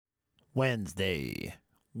Wednesday.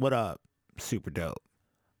 What up? Super dope.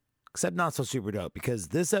 Except not so super dope because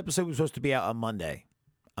this episode was supposed to be out on Monday.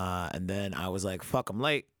 And then I was like, fuck, I'm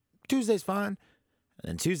late. Tuesday's fine. And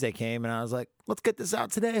then Tuesday came and I was like, let's get this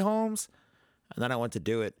out today, Holmes. And then I went to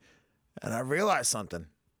do it. And I realized something.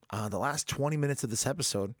 The last 20 minutes of this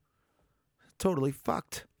episode, totally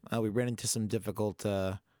fucked. We ran into some difficult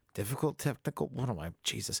technical, what am I?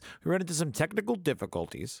 Jesus. We ran into some technical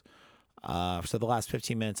difficulties. So the last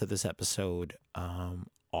 15 minutes of this episode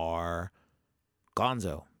are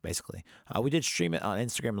gonzo, basically. We did stream it on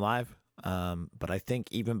Instagram Live, but I think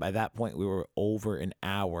even by that point we were over an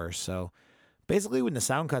hour. So basically when the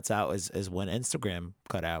sound cuts out is when Instagram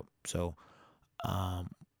cut out. So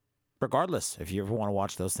regardless, if you ever want to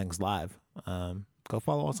watch those things live, go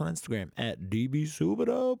follow us on Instagram at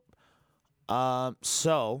DBSuperDope.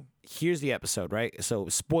 So here's the episode, right? So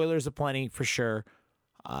spoilers aplenty for sure.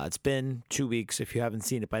 It's been 2 weeks. If you haven't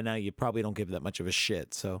seen it by now, you probably don't give that much of a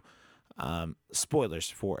shit. So spoilers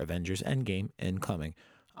for Avengers Endgame incoming.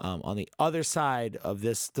 On the other side of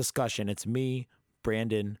this discussion, it's me,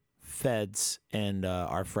 Brandon, Feds, and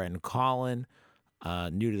our friend Colin,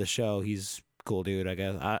 new to the show. He's a cool dude, I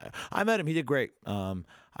guess. I met him. He did great.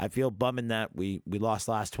 I feel bumming that we lost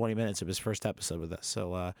the last 20 minutes of his first episode with us.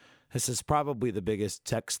 So this is probably the biggest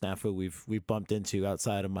tech snafu we've bumped into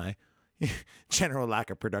outside of my general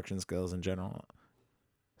lack of production skills in general.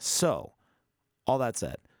 So, all that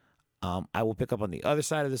said, I will pick up on the other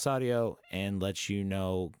side of this audio and let you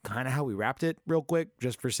know kind of how we wrapped it real quick,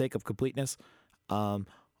 just for sake of completeness.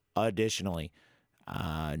 Additionally,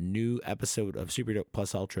 new episode of Super Dope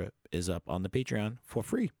Plus Ultra is up on the Patreon for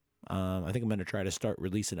free. I think I'm going to try to start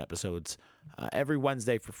releasing episodes every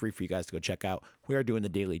Wednesday for free for you guys to go check out. We are doing the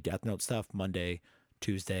daily Death Note stuff Monday,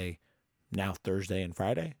 Tuesday, now Thursday and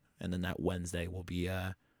Friday. And then that Wednesday will be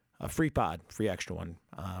a free pod, free extra one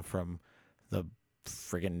from the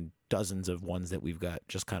friggin' dozens of ones that we've got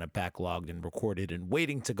just kind of backlogged and recorded and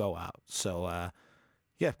waiting to go out. So,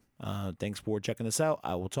 thanks for checking this out.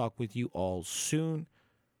 I will talk with you all soon.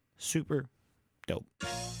 Super dope.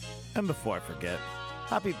 And before I forget,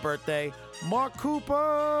 happy birthday, Mark Cooper!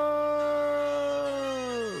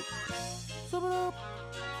 Super dope.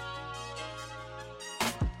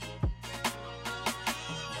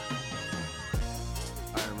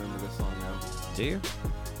 Do you?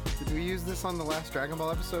 Did we use this on the last Dragon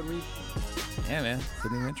Ball episode? Yeah, man. It's the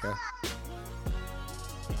new intro.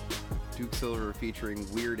 Duke Silver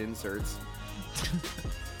featuring weird inserts.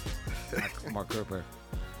 Mark Cooper.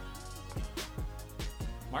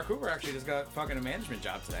 Mark Cooper actually just got fucking a management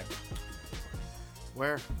job today.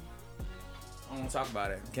 Where? I don't want to talk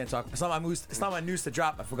about it. Can't talk. It's not my news to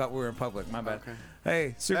drop. I forgot we were in public. My bad. Okay.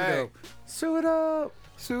 Hey, super dope. Super dope.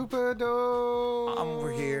 Super dope. I'm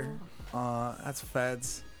over here. That's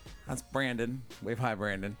Feds. That's Brandon. Wave hi,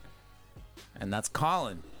 Brandon. And that's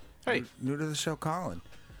Colin. Hey. New to the show, Colin.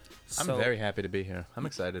 I'm very happy to be here. I'm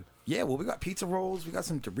excited. Yeah, well, we got pizza rolls. We got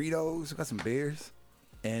some Doritos. We got some beers.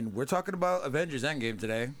 And we're talking about Avengers Endgame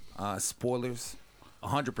today. Spoilers,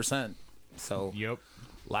 100%. So, yep.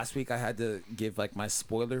 Last week I had to give like my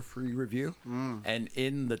spoiler-free review. And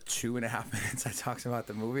in the 2.5 minutes I talked about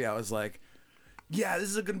the movie, I was like, yeah, this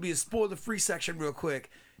is going to be a spoiler-free section real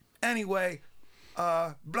quick. Anyway,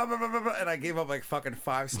 blah, blah, blah, blah, blah. And I gave up like fucking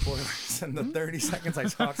 5 spoilers in the 30 seconds I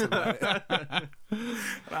talked about it. And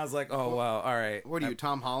I was like, oh, wow, all right. What are you,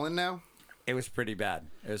 Tom Holland now? It was pretty bad.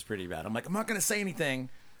 I'm like, I'm not going to say anything,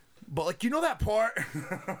 but like, you know that part?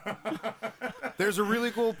 There's a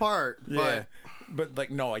really cool part. Yeah. But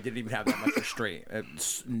like, no, I didn't even have that much restraint.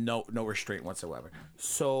 It's no restraint whatsoever.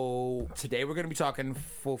 So today we're going to be talking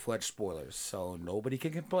full-fledged spoilers. So nobody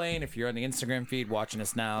can complain. If you're on the Instagram feed watching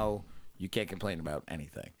us now, you can't complain about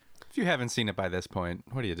anything. If you haven't seen it by this point,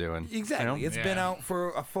 what are you doing? Exactly. You know? It's been out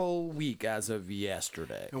for a full week as of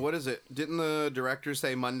yesterday. And what is it? Didn't the director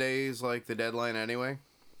say Monday's like the deadline anyway?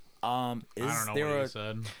 I don't know what he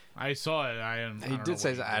said. I saw it. He did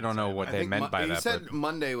say that. I don't know what they meant by that. He said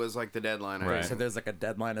Monday was like the deadline. Right. So there's like a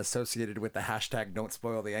deadline associated with the hashtag don't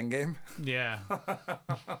spoil the endgame. Yeah.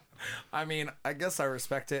 I mean, I guess I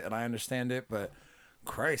respect it and I understand it, but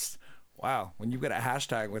Christ, wow, when you've got a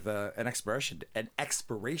hashtag with an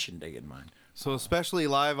expiration date in mind. So especially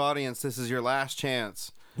live audience, this is your last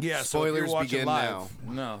chance. Yeah, spoilers so begin live, now.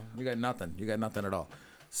 No, you got nothing. You got nothing at all.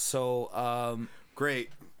 So,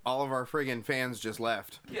 great. All of our friggin' fans just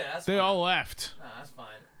left. Yeah, that's they fine. all left. Nah, that's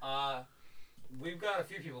fine. We've got a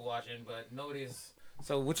few people watching, but nobody's...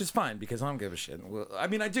 So, which is fine, because I don't give a shit. Well, I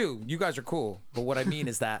mean, I do. You guys are cool. But what I mean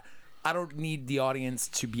is that I don't need the audience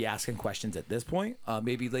to be asking questions at this point.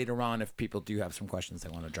 Maybe later on, if people do have some questions they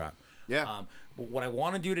want to drop. Yeah. But what I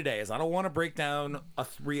want to do today is I don't want to break down a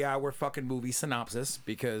 3-hour fucking movie synopsis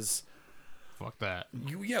because fuck that.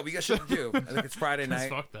 we got shit to do. I think it's Friday night.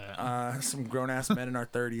 Fuck that. Some grown ass men in our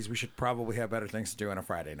 30s. We should probably have better things to do on a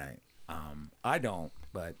Friday night. I don't,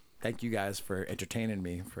 but thank you guys for entertaining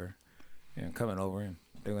me for coming over and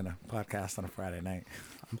doing a podcast on a Friday night.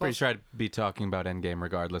 I'm pretty sure I'd be talking about Endgame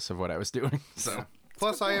regardless of what I was doing. So.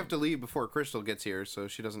 Plus, I have to leave before Crystal gets here, so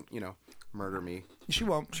she doesn't, murder me. She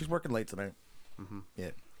won't. She's working late tonight. Mm-hmm.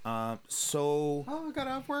 Yeah. So. Oh, I got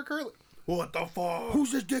off work early. What the fuck?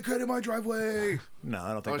 Who's this dickhead in my driveway? No,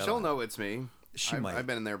 I don't think. Oh, she'll know it's me. She might. I've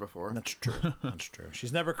been in there before. That's true. That's true.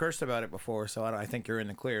 She's never cursed about it before, so I think you're in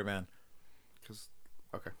the clear, man.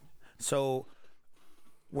 Okay. So.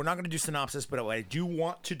 We're not going to do synopsis, but what I do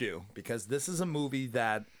want to do, because this is a movie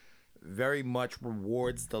that very much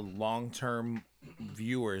rewards the long-term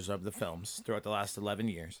viewers of the films throughout the last 11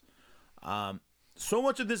 years. So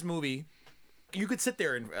much of this movie, you could sit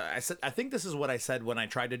there and I think this is what I said when I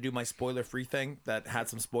tried to do my spoiler-free thing that had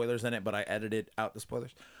some spoilers in it, but I edited out the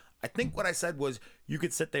spoilers. I think what I said was you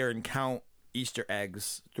could sit there and count Easter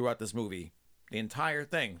eggs throughout this movie, the entire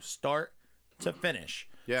thing, start to finish.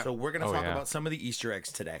 Yeah. So we're going to talk about some of the Easter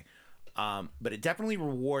eggs today. But it definitely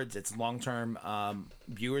rewards its long-term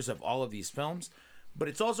viewers of all of these films. But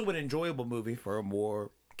it's also an enjoyable movie for a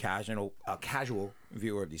more casual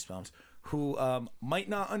viewer of these films who might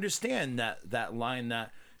not understand that line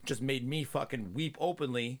that just made me fucking weep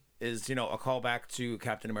openly is, a callback to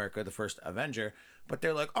Captain America, the first Avenger. But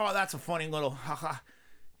they're like, oh, that's a funny little haha.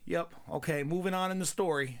 Yep. Okay. Moving on in the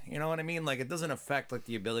story. You know what I mean? Like, it doesn't affect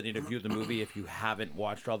the ability to view the movie if you haven't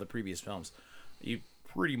watched all the previous films. You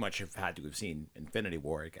pretty much have had to have seen Infinity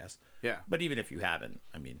War, I guess. Yeah. But even if you haven't,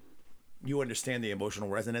 I mean, you understand the emotional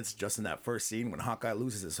resonance just in that first scene when Hawkeye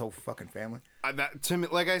loses his whole fucking family. To me,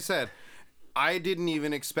 like I said, I didn't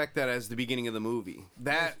even expect that as the beginning of the movie.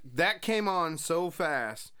 That came on so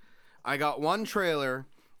fast. I got one trailer,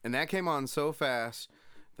 and that came on so fast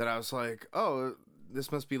that I was like, oh. This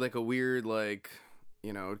must be like a weird,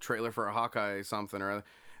 trailer for a Hawkeye something or other.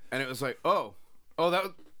 And it was like,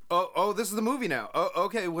 this is the movie now. Oh,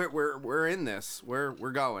 okay, we're in this. We're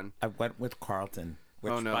going. I went with Carlton,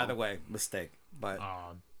 which, by the way, mistake. But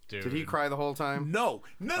dude. Did he cry the whole time? No.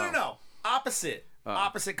 Opposite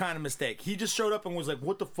kind of mistake. He just showed up and was like,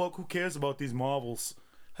 "What the fuck? Who cares about these Marvels?"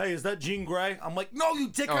 Hey, is that Jean Grey? I'm like, no, you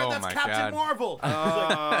dickhead, that's Captain Marvel. He's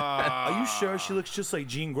like, are you sure she looks just like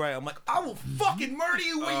Jean Grey? I'm like, I will fucking murder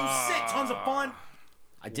you where you sit. Tons of fun.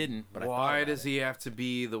 I didn't, but why does he have to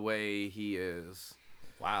be the way he is?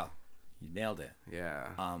 Wow, you nailed it.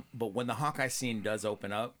 Yeah. But when the Hawkeye scene does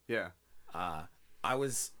open up, I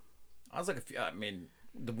was like,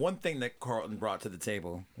 the one thing that Carlton brought to the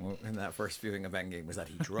table in that first viewing of Endgame was that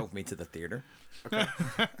he drove me to the theater. Okay.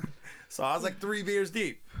 So I was like 3 beers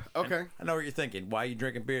deep. Okay. And I know what you're thinking. Why are you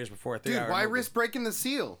drinking beers before a 3-hour Dude, why movie? risk breaking the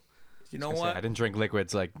seal? You know what? I didn't drink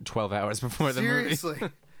liquids like 12 hours before the movie. Seriously.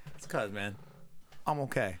 It's because, man, I'm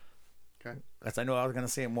okay. Okay. Because I know I was going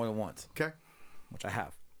to see it more than once. Okay. Which I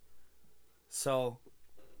have. So,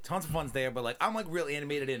 tons of fun's there, but I'm really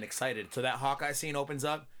animated and excited. So that Hawkeye scene opens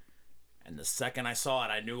up. And the second I saw it,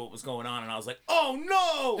 I knew what was going on, and I was like, "Oh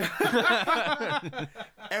no!"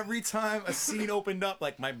 Every time a scene opened up,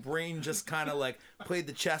 my brain just kind of played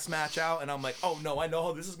the chess match out, and I'm like, "Oh no, I know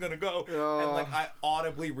how this is gonna go." And I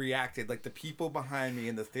audibly reacted. The people behind me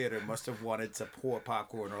in the theater must have wanted to pour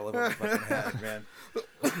popcorn all over my fucking head, man.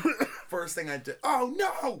 First thing I did, "Oh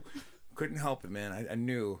no!" Couldn't help it, man. I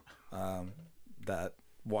knew that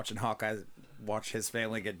watching Hawkeye watch his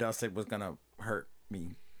family get dusted was gonna hurt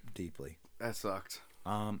me deeply. That sucked.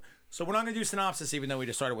 So we're not gonna do synopsis, even though we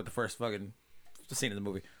just started with the first fucking scene of the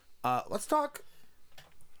movie. Let's talk a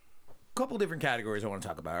couple different categories I want to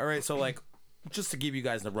talk about. All right, so just to give you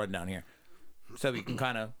guys the rundown here, so we can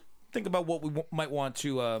kind of think about what we might want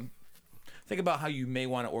to think about how you may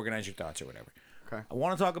want to organize your thoughts or whatever. Okay. I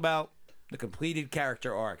want to talk about the completed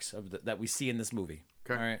character arcs that we see in this movie.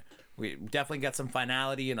 Okay. All right. We definitely got some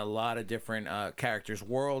finality in a lot of different characters'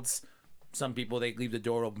 worlds. Some people, they leave the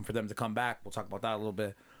door open for them to come back. We'll talk about that a little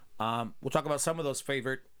bit. We'll talk about some of those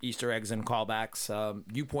favorite Easter eggs and callbacks.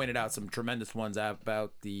 You pointed out some tremendous ones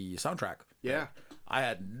about the soundtrack. Yeah. I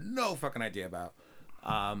had no fucking idea about.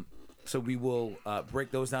 So we will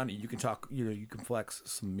break those down. You can talk, you can flex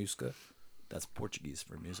some música. That's Portuguese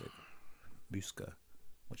for music. Música,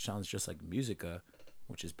 which sounds just like música,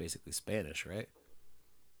 which is basically Spanish, right?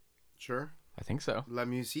 Sure. I think so. La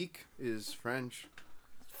musique is French.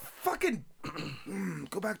 Fucking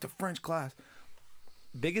go back to French class.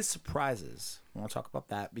 Biggest surprises. I want to talk about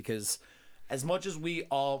that because as much as we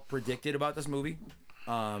all predicted about this movie,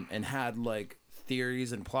 and had like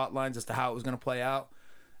theories and plot lines as to how it was going to play out,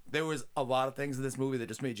 there was a lot of things in this movie that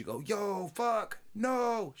just made you go, yo, fuck,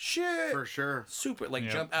 no, shit. For sure. Super, like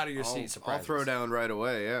jump out of your seat. I'll throw down right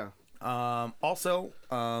away, yeah. Also,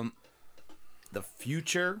 the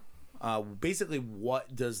future, basically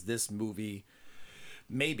what does this movie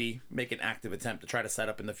maybe make an active attempt to try to set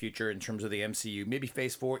up in the future in terms of the MCU, maybe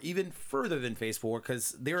Phase 4, even further than Phase 4,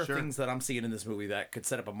 because there are things that I'm seeing in this movie that could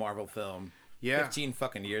set up a Marvel film 15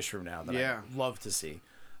 fucking years from now that I'd love to see.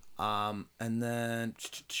 And then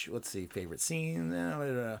let's see, favorite scene.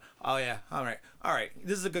 Oh yeah, all right.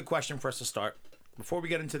 This is a good question for us to start before we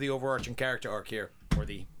get into the overarching character arc here or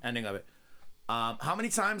the ending of it. How many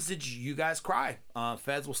times did you guys cry?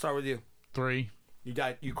 Feds, we'll start with you. 3.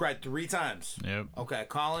 You cried 3 times. Yep. Okay,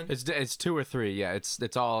 Colin. It's 2 or 3. Yeah,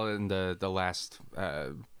 it's all in the last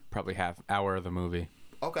probably half hour of the movie.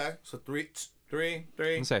 Okay, so 3.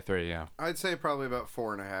 I'd say 3. Yeah. I'd say probably about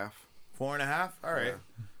 4.5. 4.5. All right.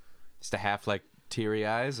 Just a half like teary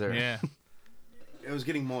eyes, or Yeah. It was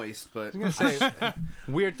getting moist, but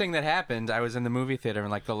weird thing that happened. I was in the movie theater,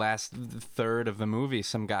 and like the last third of the movie,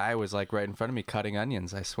 some guy was like right in front of me cutting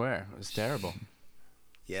onions. I swear, it was terrible.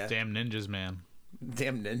 Yeah. Damn ninjas, man.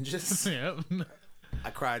 Damn ninjas. Yep. I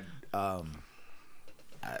cried.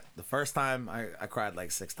 The first time I cried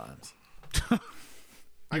like 6 times.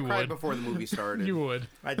 I cried would. before the movie started. You would.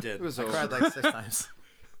 I did. It was I over. cried like 6 times.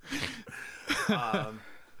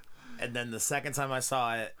 And then the second time I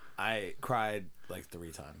saw it, I cried like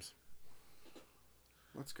 3 times.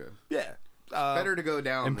 That's good. Yeah. Better to go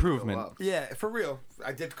down Improvement. than go up. Yeah, for real.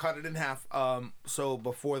 I did cut it in half. So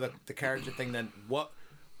before the character thing, then what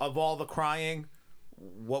of all the crying,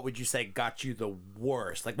 what would you say got you the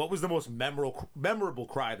worst? Like, what was the most memorable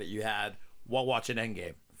cry that you had while watching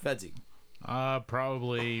Endgame? Fedzi.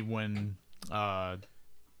 Probably when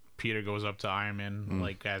Peter goes up to Iron Man,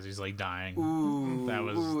 like as he's like dying. Ooh, that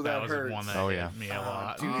was that one hurts. that hit me a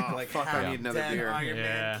lot. Dude, like fuck, I need another dead beer. Iron Man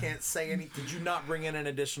Yeah. can't say anything. Did you not bring in an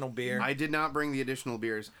additional beer? I did not bring the additional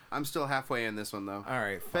beers. I'm still halfway in this one though. All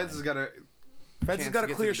right. Feds has got a Feds has got a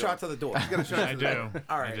to clear get to the door. shot to the door. He's got a shot I to the door. do.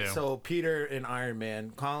 All I right. do. So Peter and Iron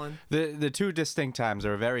Man, Colin. The 2 distinct times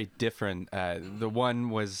are very different. The one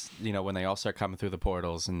was, when they all start coming through the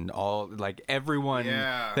portals, and all like everyone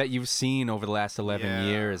that you've seen over the last 11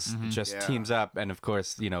 years just teams up, and of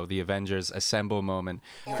course, the Avengers assemble moment.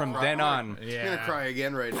 From then on, I'm gonna cry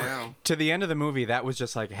again right now. to the end of the movie, that was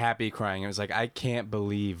just like happy crying. It was like, I can't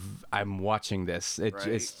believe I'm watching this.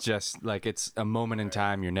 It's just like it's a moment in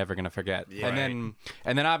time you're never gonna forget.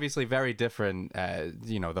 And then obviously very different.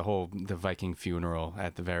 The Viking funeral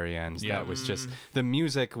at the very end. Yeah. That was just the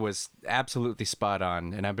music was absolutely spot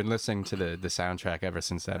on, and I've been listening to the soundtrack ever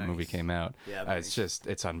since that movie came out. Yeah,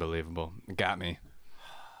 it's unbelievable. It got me.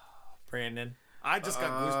 Brandon. I just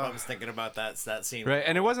got goosebumps thinking about that scene. Right,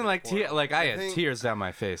 and it wasn't like I had think- tears down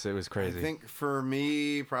my face. It was I crazy. think for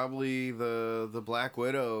me, probably the Black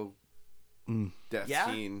Widow death Yeah?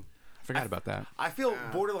 scene. I forgot about that. I feel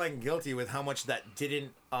borderline guilty with how much that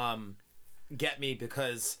didn't get me,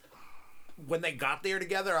 because when they got there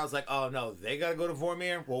together, I was like, oh no, they gotta go to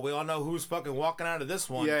Vormir. Well, we all know who's fucking walking out of this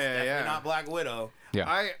one. Yeah, It's yeah, definitely yeah. not Black Widow.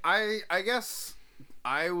 Yeah. I guess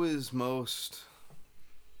I was most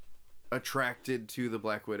attracted to the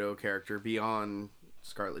Black Widow character beyond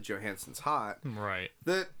Scarlett Johansson's hot. Right.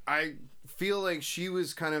 That I feel like she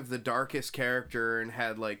was kind of the darkest character and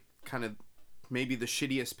had like kind of maybe the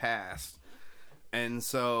shittiest past. And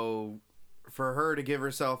so for her to give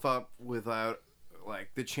herself up without like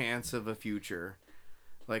the chance of a future,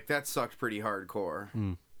 like that sucked pretty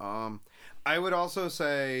hardcore. I would also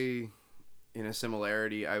say in a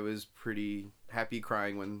similarity, I was pretty happy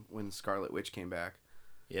crying when Scarlet Witch came back.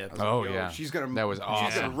 Yeah. I was like, Oh, yo, yeah. she's gonna That was She's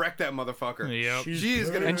awesome. gonna wreck that motherfucker. Yep. She's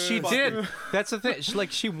gonna And she fucking- did. That's the thing.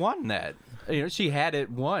 She won that. She had it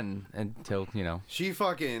won until She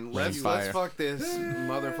fucking let's fire. fuck this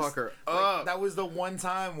motherfucker Like, up. that was the one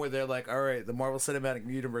time where they're like, all right, the Marvel Cinematic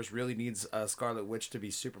Universe really needs Scarlet Witch to be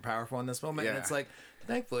super powerful in this moment. And Yeah. it's like,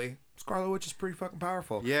 thankfully, Scarlet Witch is pretty fucking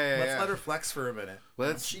powerful. Yeah, Let's yeah. let her flex for a minute.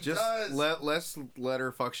 Let's She just does. let's let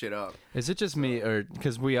her fuck shit up. Is it just me, or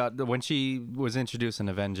because when she was introduced in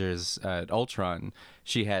Avengers Ultron,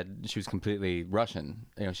 she was completely Russian.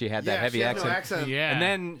 She had that heavy she had accent. no accent. Yeah. And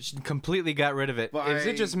then she completely got rid of it. But Is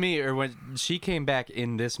it just me, or when she came back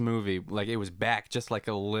in this movie, like it was back just like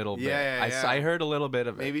a little bit? Yeah, yeah. I heard a little bit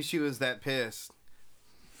of it. Maybe she was that pissed.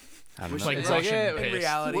 I don't Was know. she- It's was like, she- yeah, in In pissed.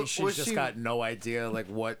 reality, Was she's just she- got no idea like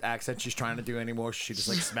what accent she's trying to do anymore. She just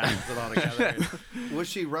like smashes it all together. Was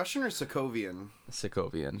she Russian or Sokovian?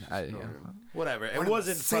 Sokovian. Whatever. It One and the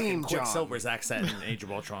wasn't same, fucking John. Quicksilver's accent in Age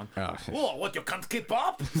of Ultron. Oh. Whoa, what, you can't keep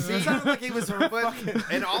up? It sounded like he was from fucking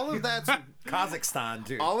And all of that's Kazakhstan,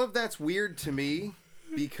 dude. all of that's weird to me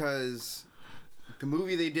because the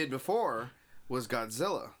movie they did before was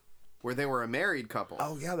Godzilla, where they were a married couple.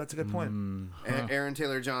 Oh, yeah, that's a good point. Aaron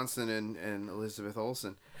Taylor Johnson and Elizabeth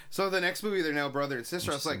Olsen. So the next movie, they're now brother and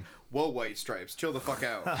sister. I was like, whoa, White Stripes, chill the fuck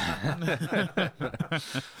out.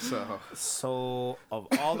 So, of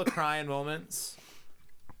all the crying moments,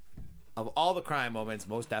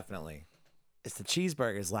 most definitely, it's the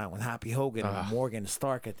cheeseburgers line with Happy Hogan and Morgan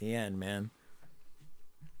Stark at the end, man.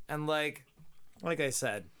 And like I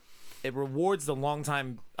said, it rewards the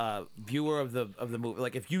longtime viewer of the movie.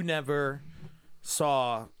 Like, if you never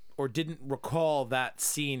saw or didn't recall that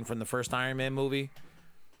scene from the first Iron Man movie,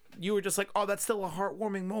 you were just like, oh, that's still a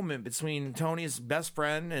heartwarming moment between Tony's best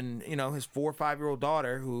friend and, you know, his 4 or 5 year old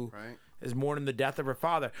daughter who is mourning the death of her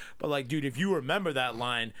father. But like, dude, if you remember that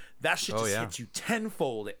line, that shit just hits you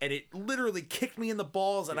tenfold, and it literally kicked me in the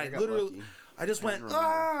balls, and I just went,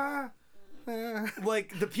 ah.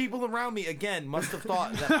 Like, the people around me again must have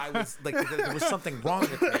thought that I was like, that there was something wrong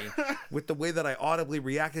with me with the way that I audibly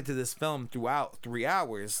reacted to this film throughout 3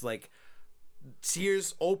 hours. Like,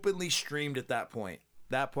 tears openly streamed at that point.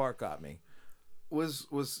 That part got me. Was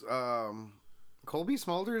Colby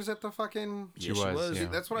Smulders at the fucking? She was. Yeah.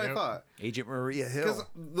 That's what I thought. Agent Maria Because Hill.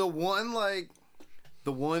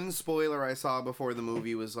 the one spoiler I saw before the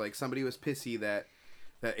movie was like somebody was pissy that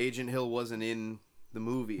Agent Hill wasn't in the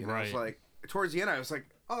movie, and I was like, towards the end, I was like,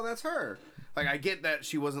 oh, that's her. Like, I get that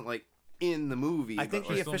she wasn't like in the movie. I think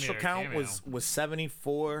but, the like, official count was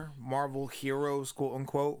 74 Marvel heroes, quote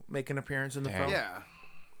unquote, make an appearance in the film. yeah,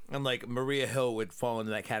 And like Maria Hill would fall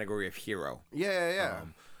into that category of hero. yeah.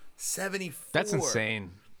 74. That's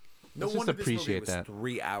insane. No Let's just wonder this movie appreciate was that.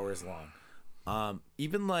 3 hours long.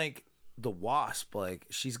 Even like the Wasp, like,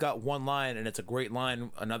 she's got one line, and it's a great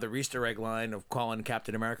line, another Easter egg line of calling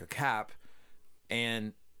Captain America Cap,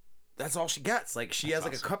 and that's all she gets. Like, she has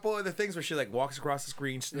like a couple other things where she like walks across the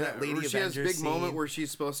screen. She's that Lady She has a Avengers big moment scene. where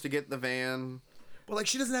she's supposed to get the van. But like,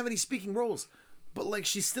 she doesn't have any speaking roles. But like,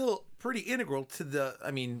 she's still pretty integral to the.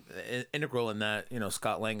 I mean, integral in that, you know,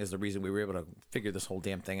 Scott Lang is the reason we were able to figure this whole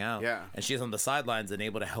damn thing out. Yeah. And she's on the sidelines and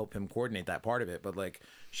able to help him coordinate that part of it. But like,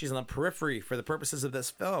 she's on the periphery for the purposes of this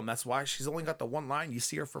film. That's why she's only got the one line. You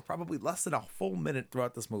see her for probably less than a full minute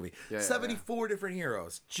throughout this movie. 74 different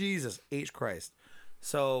heroes. Jesus H Christ.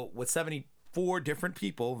 So with 74 different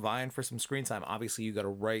people vying for some screen time, obviously you got to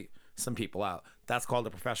write some people out. That's called a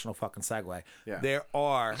professional fucking segue. Yeah. There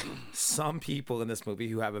are some people in this movie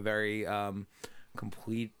who have a very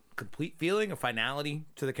complete feeling of finality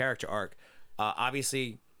to the character arc.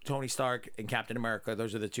 Obviously, Tony Stark and Captain America,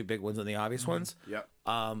 those are the two big ones and the obvious ones. Yep.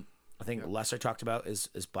 I think lesser talked about is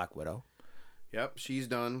Black Widow. Yep. She's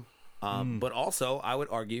done. But also, I would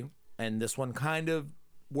argue, and this one kind of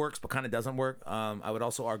works but kind of doesn't work, I would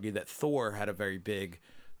also argue that Thor had a very big,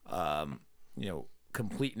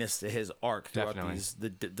 completeness to his arc throughout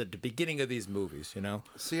the beginning of these movies, you know?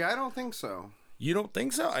 See, I don't think so. You don't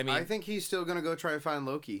think so? I mean, I think he's still gonna go try to find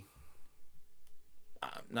Loki.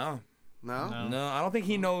 no, No. I don't think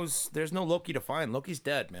he knows. There's no Loki to find. Loki's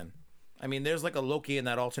dead, man. I mean, there's like a Loki in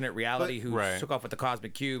that alternate reality who took off with the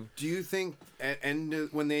cosmic cube. Do you think,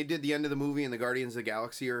 when they did the end of the movie and the Guardians of the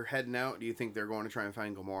Galaxy are heading out, do you think they're going to try and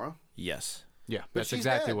find Gamora? Yes. Yeah, But that's she's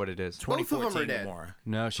exactly dead. what it is. Both of them 2014 are dead. Gamora.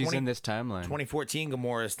 No, she's in this timeline. 2014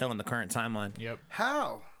 Gamora is still in the current timeline. Yep.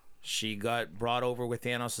 How? She got brought over with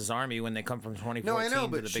Thanos' army when they come from 2014 No, I know,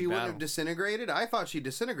 to but the she big would battle. have disintegrated. I thought she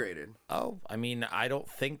disintegrated. Oh, I mean, I don't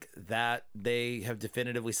think that they have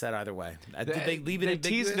definitively said either way. Did they leave it They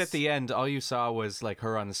ambiguous? teased it at the end. All you saw was like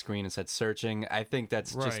her on the screen and said searching. I think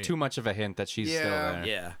that's just Right. too much of a hint that she's still Yeah. there.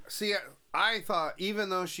 Yeah. See, I thought even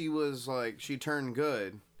though she was like, she turned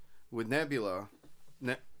good with Nebula,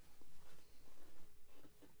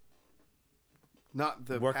 not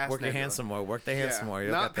the Work past your Nebula. hands some more. Work the hands some more.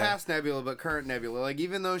 You'll Not get there. past Nebula, but current Nebula. Like,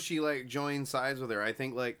 even though she like joined sides with her, I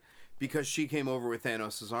think like because she came over with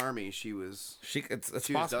Thanos' army, she was. It's a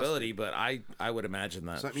she was possibility, but I would imagine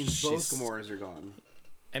that. So that means both she's- Gamoras are gone.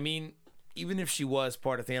 I mean, even if she was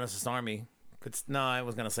part of Thanos' army, I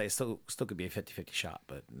was gonna say still could be a 50-50 shot,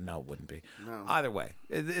 but no, it wouldn't be. No. Either way,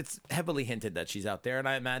 it's heavily hinted that she's out there, and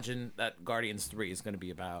I imagine that Guardians 3 is gonna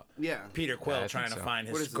be about Peter Quill I think trying to so. find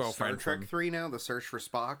his What is it, Star girlfriend Trek from 3 now? The search for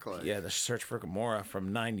Spock? Like, the search for Gamora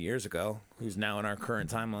from 9 years ago, who's now in our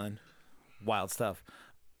current timeline. Wild stuff.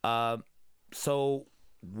 So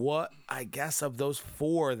what I guess of those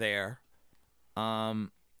 4 there,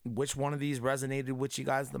 which one of these resonated with you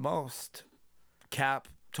guys the most? Cap,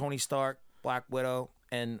 Tony Stark, Black Widow,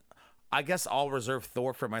 and I guess I'll reserve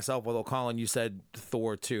Thor for myself. Although Colin, you said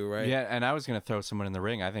Thor too, right? Yeah, and I was gonna throw someone in the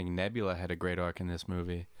ring. I think Nebula had a great arc in this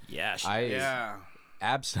movie. Yeah,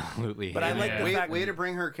 Absolutely. But I like the fact way to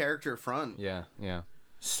bring her character front. Yeah.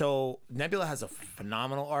 So Nebula has a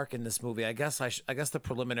phenomenal arc in this movie. I guess I guess the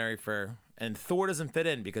preliminary for and Thor doesn't fit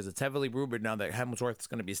in because it's heavily rumored now that Hemsworth's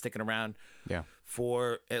going to be sticking around. Yeah.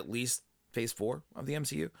 For at least Phase 4 of the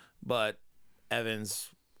MCU, but Evans,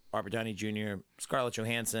 Robert Downey Jr., Scarlett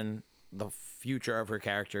Johansson, the future of her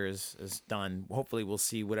character is done. Hopefully, we'll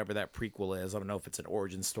see whatever that prequel is. I don't know if it's an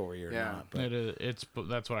origin story or not. But it is.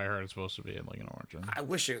 That's what I heard. It's supposed to be like an origin. I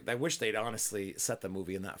wish they'd honestly set the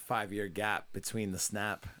movie in that 5-year gap between the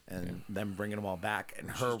snap and them bringing them all back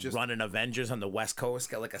and her running Avengers on the West Coast,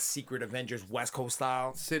 got like a secret Avengers West Coast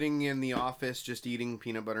style. Sitting in the office, just eating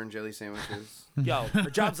peanut butter and jelly sandwiches. Yo, her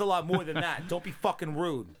job's a lot more than that. Don't be fucking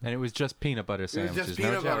rude. And it was just peanut butter It sandwiches. was just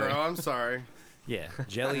peanut butter. Oh, I'm sorry. Yeah,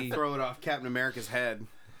 jelly. Throw it off Captain America's head.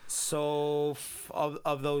 So,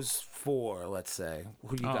 of those 4, let's say,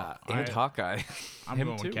 who you got? And Hawkeye. I'm Him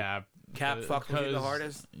going too. with Cap. Cap fucked with you the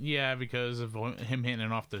hardest? Yeah, because of him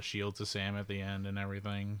hitting off the shield to Sam at the end and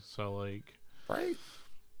everything. So, like... Right?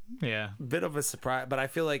 Yeah. Bit of a surprise, but I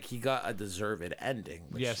feel like he got a deserved ending.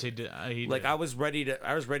 Yes, he did. I was ready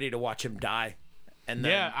to watch him die. And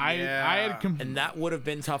then, I had... and that would have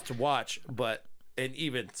been tough to watch, but an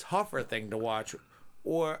even tougher thing to watch,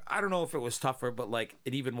 or I don't know if it was tougher, but like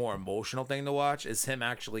an even more emotional thing to watch is him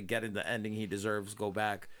actually getting the ending he deserves, go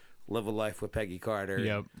back, live a life with Peggy Carter.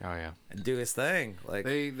 Yep. Oh yeah. And do his thing. Like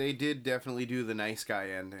They did definitely do the nice guy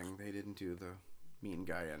ending. They didn't do the mean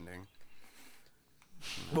guy ending.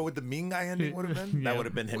 what would the mean guy ending would have been? That would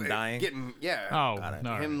have been him dying.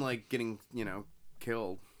 Him like getting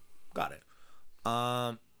killed. Got it.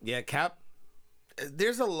 Yeah, Cap.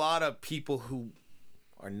 There's a lot of people who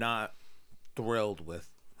are not thrilled with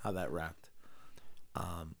how that wrapped.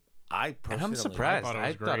 I personally, And I'm surprised.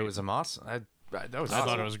 I thought it great. was awesome. I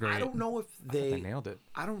thought it was great. I don't know if they nailed it.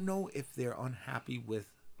 I don't know if they're unhappy with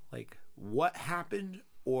like what happened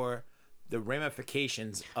or the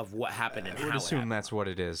ramifications of what happened and I would how assume it that's what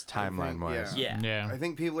it is, timeline wise. Yeah. Yeah. I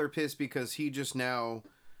think people are pissed because he just now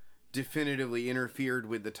definitively interfered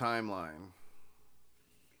with the timeline.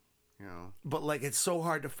 You know. But like it's so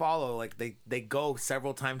hard to follow. Like they go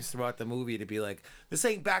several times throughout the movie to be like, this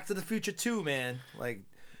ain't Back to the Future 2, man. Like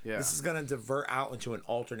this is gonna divert out into an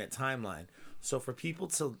alternate timeline. So for people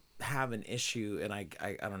to have an issue, and I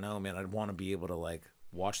don't know, man, I'd want to be able to like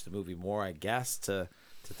watch the movie more, I guess, to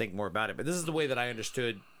think more about it. But this is the way that I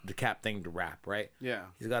understood the Cap thing to wrap, right? Yeah.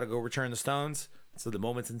 He's got to go return the stones. So the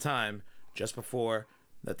moments in time just before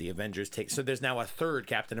that the Avengers take. So there's now a third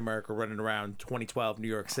Captain America running around 2012 New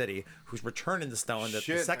York City who's returning the stone that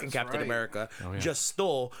the second Captain America just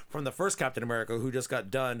stole from the first Captain America who just got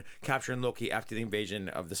done capturing Loki after the invasion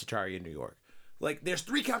of the Chitauri in New York. Like, there's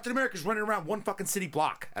 3 Captain Americas running around one fucking city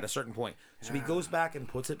block at a certain point. So he goes back and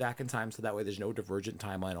puts it back in time so that way there's no divergent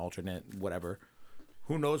timeline, alternate, whatever.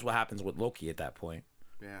 Who knows what happens with Loki at that point.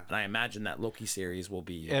 Yeah. And I imagine that Loki series will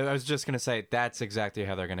be... I was just going to say, that's exactly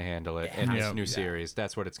how they're going to handle it in this new series.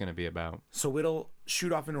 That's what it's going to be about. So it'll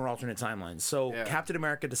shoot off into an alternate timeline. So Captain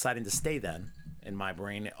America deciding to stay then, in my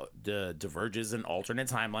brain, diverges an alternate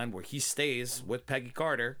timeline where he stays with Peggy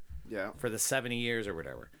Carter for the 70 years or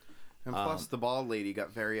whatever. And plus, the bald lady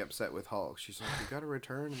got very upset with Hulk. She's like, "You got to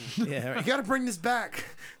return." Yeah, you got to bring this back.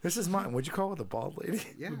 This is mine. What'd you call it, the bald lady?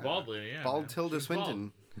 Yeah, Bald lady, yeah. Bald Tilda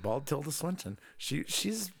Swinton. Bald Tilda Swinton.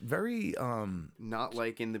 She's very not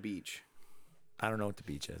like In the Beach. I don't know what the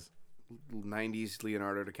beach is. 90s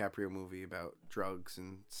Leonardo DiCaprio movie about drugs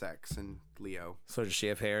and sex and Leo. So does she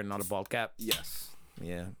have hair and not a bald cap? Yes.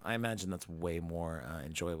 Yeah, I imagine that's way more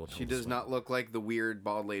enjoyable. She does not look like the weird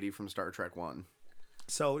bald lady from Star Trek 1.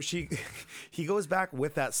 So he goes back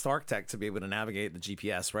with that Stark tech to be able to navigate the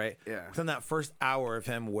GPS, right? Yeah. Within that first hour of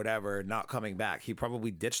him, whatever, not coming back, he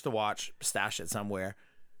probably ditched the watch, stashed it somewhere,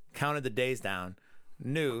 counted the days down,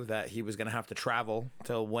 knew that he was going to have to travel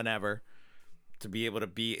till whenever to be able to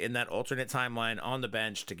be in that alternate timeline on the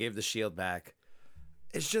bench to give the shield back.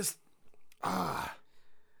 It's just,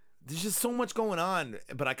 there's just so much going on,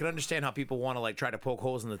 but I can understand how people want to like try to poke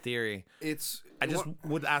holes in the theory. I just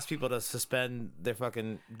would ask people to suspend their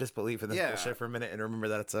fucking disbelief in this bullshit for a minute and remember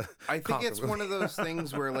that it's a. I think it's one of those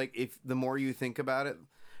things where like if the more you think about it,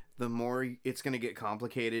 the more it's going to get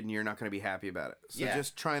complicated and you're not going to be happy about it. So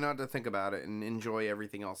just try not to think about it and enjoy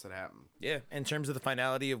everything else that happened. Yeah, in terms of the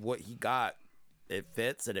finality of what he got, it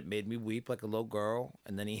fits, and it made me weep like a little girl.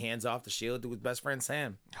 And then he hands off the shield to his best friend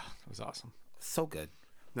Sam. That was awesome. So good.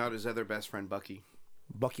 Not his other best friend Bucky.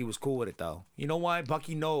 Bucky was cool with it though. You know why?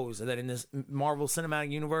 Bucky knows that in this Marvel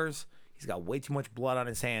Cinematic Universe, he's got way too much blood on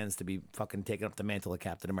his hands to be fucking taking up the mantle of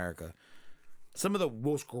Captain America. Some of the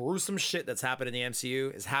most gruesome shit that's happened in the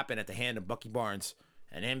MCU has happened at the hand of Bucky Barnes.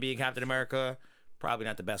 And him being Captain America, probably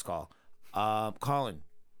not the best call. Colin,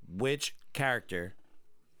 which character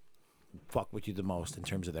fuck with you the most in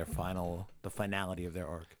terms of their the finality of their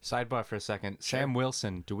arc? Sidebar for a second. Sam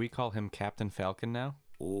Wilson, do we call him Captain Falcon now?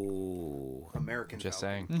 Ooh, American Just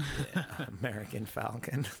Falcon. saying. yeah, American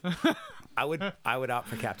Falcon. I would opt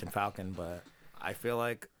for Captain Falcon, but I feel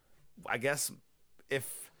like, I guess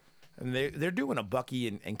if they're doing a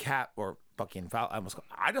Bucky and Cap, or Bucky and Falcon,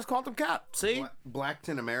 I just called him Cap. See,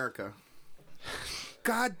 Blackton America.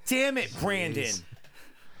 God damn it, Brandon.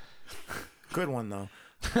 Good one though.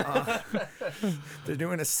 They're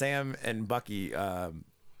doing a Sam and Bucky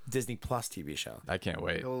Disney Plus TV show. I can't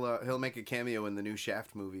wait. He'll make a cameo in the new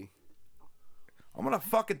Shaft movie. I'm gonna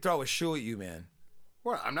fucking throw a shoe at you, man.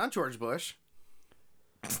 Well, I'm not George Bush.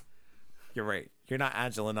 You're right. You're not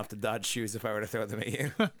agile enough to dodge shoes if I were to throw them at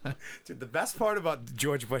you. Dude, the best part about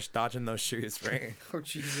George Bush dodging those shoes, right? Oh,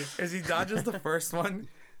 Jesus. Is he dodges the first one,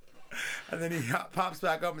 and then he pops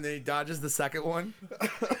back up, and then he dodges the second one.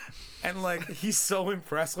 And, like, he's so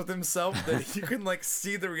impressed with himself that you can, like,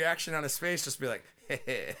 see the reaction on his face just be like,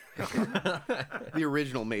 hey. The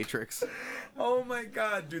original Matrix. Oh, my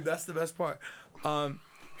God, dude, that's the best part.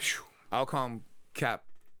 I'll call him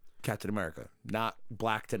Captain America, not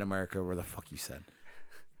Blackton America, where the fuck you said.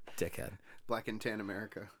 Dickhead. Black and Tan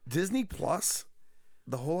America. Disney Plus,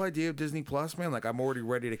 the whole idea of Disney Plus, man, like I'm already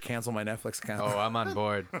ready to cancel my Netflix account. Oh, I'm on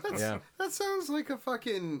board. Yeah. That sounds like a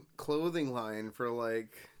fucking clothing line for,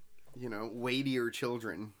 like, weightier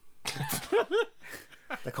children.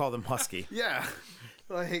 They call them Husky. Yeah.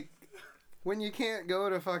 Like, when you can't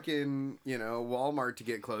go to fucking, Walmart to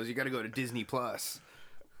get clothes, you got to go to Disney Plus.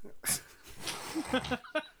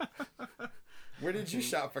 Where did you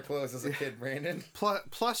shop for clothes as a kid, Brandon?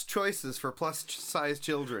 Plus choices for plus size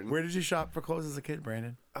children. Where did you shop for clothes as a kid,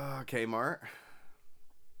 Brandon? Kmart.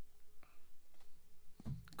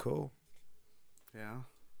 Cool. Yeah.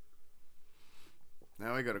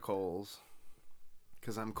 Now I go to Kohl's.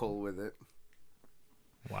 Because I'm cool with it.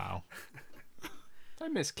 Wow. I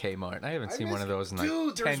miss Kmart. I haven't seen one of those in like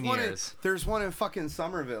Dude, 10 years. There's one in fucking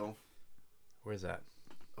Somerville. Where's that?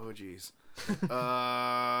 Oh, jeez.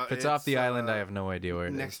 If it's off the island, I have no idea where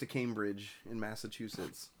it next is. to Cambridge in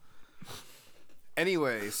Massachusetts.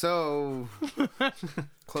 Anyway, so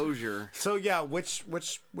closure. So yeah, which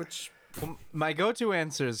Well, my go-to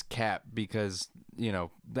answer is Cap because,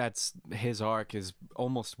 that's his arc is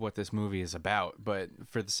almost what this movie is about. But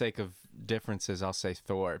for the sake of differences, I'll say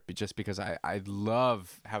Thor, just because I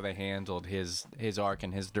love how they handled his arc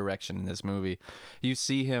and his direction in this movie. You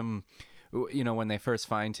see him, when they first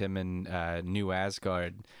find him in New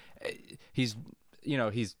Asgard, he's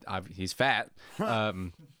fat.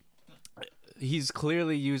 He's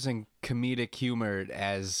clearly using comedic humor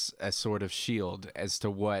as a sort of shield as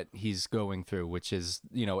to what he's going through, which is,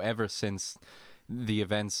 ever since the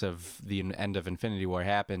events of the end of Infinity War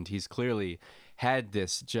happened, he's clearly had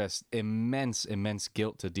this just immense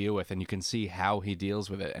guilt to deal with, and you can see how he deals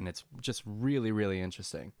with it, and it's just really, really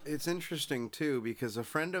interesting. It's interesting, too, because a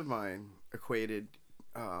friend of mine equated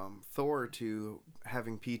Thor to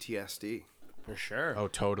having PTSD. for sure. Oh,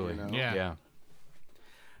 totally. Yeah.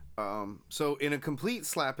 So in a complete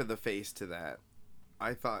slap in the face to that,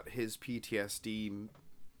 I thought his PTSD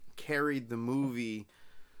carried the movie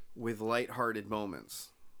with lighthearted moments.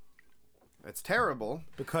 That's terrible.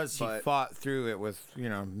 Because he fought through it with,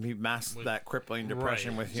 he masked that crippling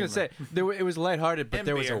depression with I humor. was gonna say it was lighthearted, but And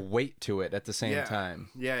there was a beer. weight to it at the same time.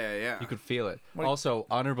 Yeah. You could feel it. Also,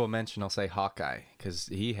 honorable mention, I'll say Hawkeye, because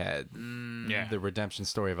he had the redemption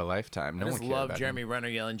story of a lifetime. No I one just cared love about Jeremy him. Renner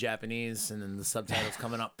yelling Japanese, and then the subtitles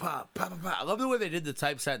coming up. Pa, pa, pa, pa. I love the way they did the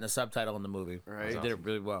typeset and the subtitle in the movie. Right. They did it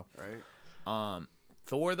really well. Right.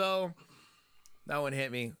 Thor, though, that one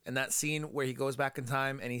hit me. And that scene where he goes back in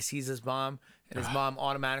time and he sees his mom, and his mom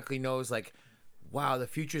automatically knows, like, wow, the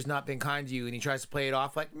future's not been kind to you. And he tries to play it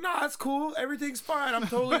off like, nah, it's cool. Everything's fine. I'm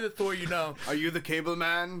totally the Thor you know. Are you the cable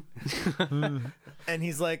man? And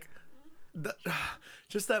he's like,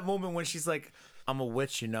 just that moment when she's like, I'm a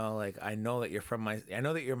witch, like, I know that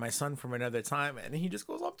you're my son from another time. And he just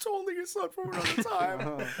goes, I'm totally your son from another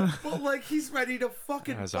time. But, like, he's ready to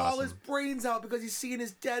fucking That's ball awesome. his brains out because he's seeing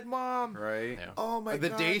his dead mom. Right. Yeah. Oh, my The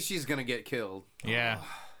God. day she's going to get killed. Yeah.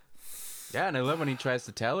 Yeah, and I love when he tries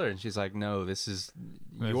to tell her, and she's like, "No, this is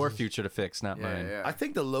your future to fix, not mine." Yeah. I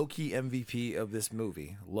think the low-key MVP of this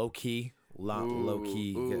movie, low-key,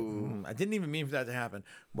 low-key. I didn't even mean for that to happen,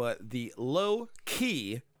 but the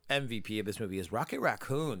low-key MVP of this movie is Rocket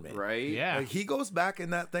Raccoon, man. Right? Yeah. Like, he goes back in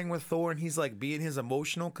that thing with Thor, and he's like being his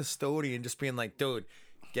emotional custodian, just being like, dude,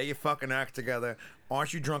 get your fucking act together.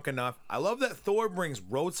 Aren't you drunk enough? I love that Thor brings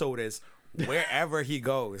road sodas wherever he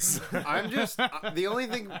goes. I'm just the only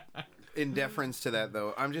thing in deference to that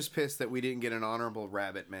though. I'm just pissed that we didn't get an honorable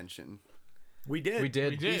rabbit mention. We did. We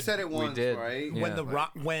did. He said it once, did. right? Yeah.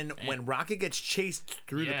 When when Rocket gets chased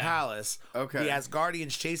through the Yeah. palace, Okay. the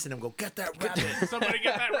Asgardians chasing him. Go get that rabbit. Somebody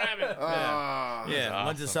get that rabbit. Yeah,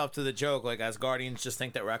 lends itself to the joke. Like Asgardians just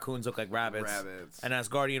think that raccoons look like rabbits. Rabbits. An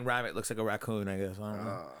Asgardian rabbit looks like a raccoon. I guess. I don't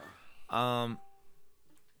know.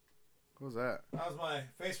 What was that? That was my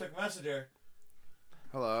Facebook Messenger.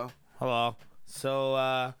 Hello. Hello.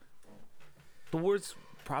 So, Thor's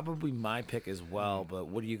probably my pick as well. But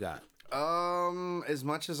what do you got? As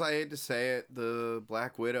much as I hate to say it, the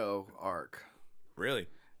Black Widow arc. Really?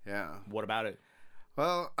 Yeah. What about it?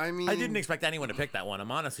 Well, I mean, I didn't expect anyone to pick that one.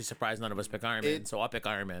 I'm honestly surprised none of us pick Iron Man. So I'll pick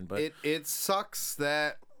Iron Man. But it sucks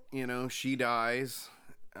that she dies.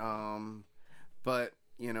 But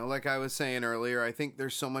like I was saying earlier, I think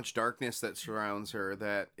there's so much darkness that surrounds her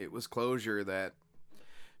that it was closure that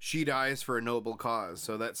she dies for a noble cause.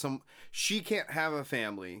 So that she can't have a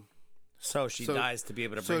family. so she dies to be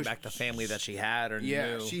able to bring back the family that she had or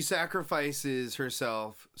Yeah, knew. she sacrifices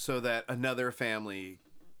herself so that another family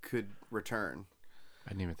could return. I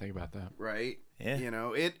didn't even think about that. Right?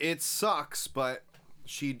 Yeah. It sucks, but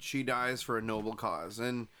she dies for a noble cause.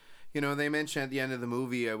 And they mention at the end of the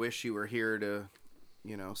movie, I wish you were here to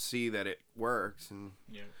see that it works. And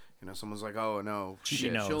someone's like, oh no, She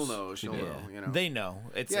knows. she'll know. They know.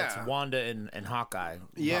 It's Wanda and Hawkeye.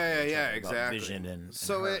 Yeah, about exactly. Vision and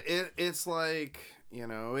so her. it's like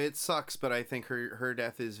it sucks, but I think her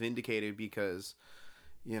death is vindicated because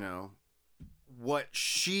what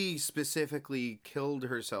she specifically killed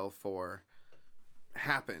herself for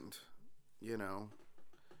happened.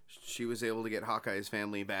 She was able to get Hawkeye's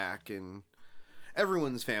family back and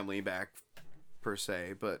everyone's family back per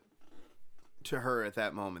se, but to her at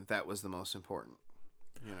that moment, that was the most important.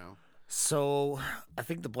 So I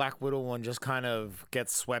think the Black Widow one just kind of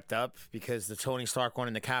gets swept up because the Tony Stark one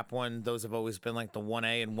and the Cap one, those have always been like the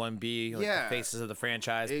 1A and 1B, like the faces of the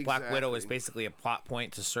franchise. Black Widow is basically a plot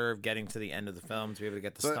point to serve getting to the end of the film to be able to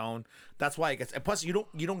get the stone. That's why it gets. And plus, you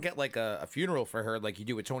don't get like a funeral for her like you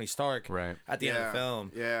do with Tony Stark at the end of the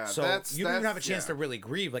film. Yeah, so you don't even have a chance to really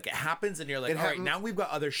grieve. Like it happens, and you're like, all right, now we've got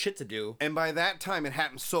other shit to do. And by that time, it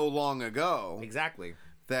happened so long ago. Exactly.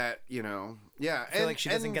 That I feel like she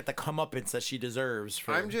doesn't get the comeuppance that she deserves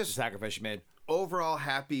for the sacrifice she made. Overall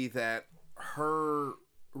happy that her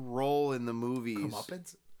role in the movies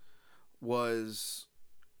was,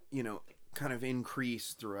 kind of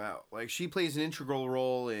increased throughout. Like she plays an integral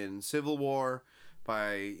role in Civil War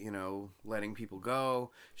by, letting people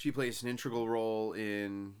go. She plays an integral role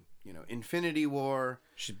in, Infinity War.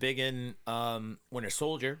 She's big in Winter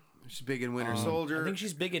Soldier. She's big in Winter Soldier. I think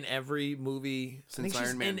she's big in every movie Since she's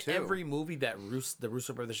Iron Man in 2. every movie that the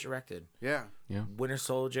Russo brothers directed. Yeah. Winter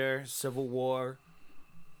Soldier, Civil War,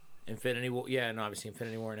 Infinity War. Yeah, and obviously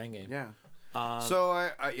Infinity War and Endgame. Yeah. So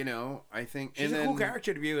I think She's a cool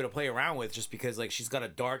character to be able to play around with, just because like she's got a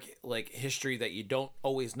dark history that you don't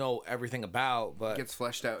always know everything about, but gets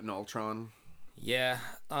fleshed out in Ultron. Yeah,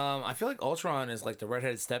 I feel like Ultron is like the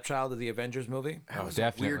redheaded stepchild of the Avengers movie. That was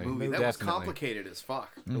definitely. a weird movie. That was complicated as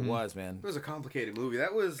fuck. It was, man. It was a complicated movie.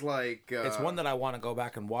 That was like... it's one that I want to go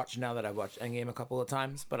back and watch now that I've watched Endgame a couple of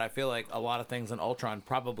times, but I feel like a lot of things in Ultron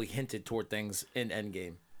probably hinted toward things in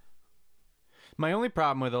Endgame. My only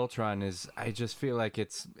problem with Ultron is I just feel like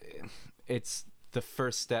it's the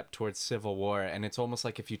first step towards Civil War, and it's almost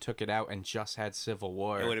like if you took it out and just had Civil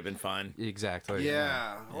War, It would have been fun. Exactly.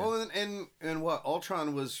 Yeah. Well, and what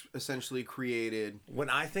Ultron was essentially created. When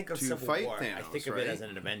I think of to Civil fight War, Thanos, I think of right? it as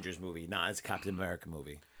an Avengers movie, not as a Captain America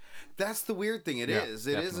movie. That's the weird thing. It Yeah, is.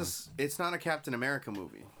 definitely. It's not a Captain America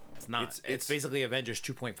movie. It's not. It's basically Avengers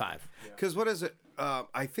 2.5. Because what is it?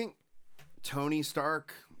 I think Tony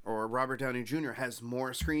Stark or Robert Downey Jr. has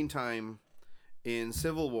more screen time in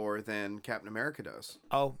Civil War than Captain America does.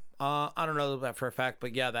 Oh, I don't know that for a fact,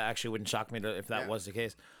 but yeah, that actually wouldn't shock me if that was the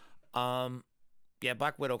case. Yeah,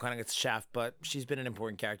 Black Widow kind of gets shaft, but she's been an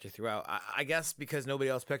important character throughout. I guess because nobody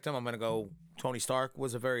else picked him, I'm going to go Tony Stark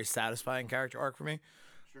was a very satisfying character arc for me.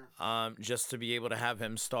 Sure. Just to be able to have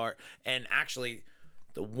him start. And actually,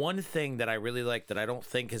 the one thing that I really like that I don't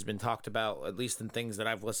think has been talked about, at least in things that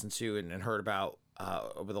I've listened to and heard about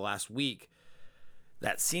over the last week.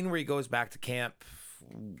 That scene where he goes back to camp,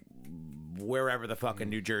 wherever the fuck in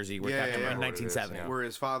New Jersey, where Captain in 1970, where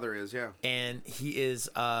his father is, and he has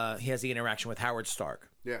the interaction with Howard Stark.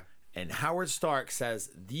 Yeah. And Howard Stark says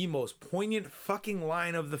the most poignant fucking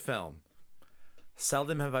line of the film.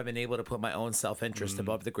 Seldom have I been able to put my own self-interest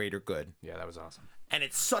above the greater good. Yeah, that was awesome. And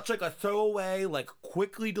it's such like a throwaway, like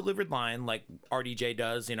quickly delivered line, like RDJ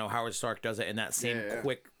does. You know, Howard Stark does it in that same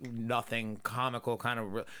quick, nothing, comical kind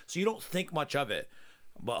of. So you don't think much of it.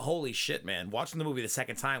 But holy shit, man! Watching the movie the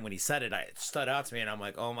second time when he said it, it stood out to me, and I'm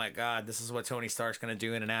like, oh my god, this is what Tony Stark's gonna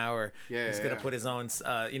do in an hour. He's gonna put his own,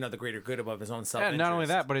 the greater good above his own self-interest. Yeah, not only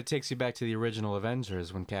that, but it takes you back to the original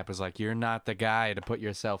Avengers when Cap was like, "You're not the guy to put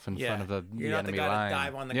yourself in front of the enemy line. You're not the guy to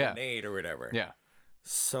dive on the grenade or whatever." Yeah.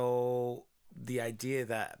 So the idea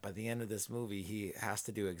that by the end of this movie he has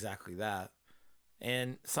to do exactly that.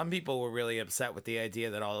 And some people were really upset with the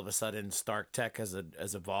idea that all of a sudden Stark tech has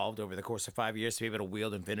evolved over the course of 5 years to be able to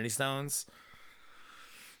wield Infinity Stones.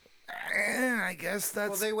 I guess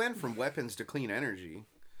that's... Well, they went from weapons to clean energy.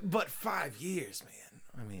 But 5 years, man.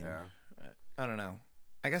 I mean, I don't know.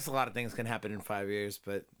 I guess a lot of things can happen in 5 years,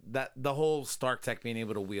 but the whole Stark tech being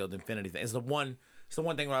able to wield Infinity thing is the one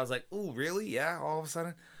thing where I was like, ooh, really? Yeah, all of a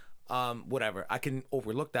sudden? Whatever. I can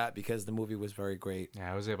overlook that because the movie was very great. Yeah,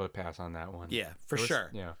 I was able to pass on that one. Yeah, for sure.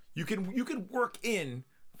 Yeah. You can work in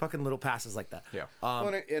fucking little passes like that. Yeah.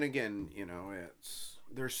 And again,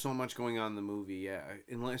 there's so much going on in the movie. Yeah.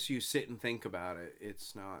 Unless you sit and think about it,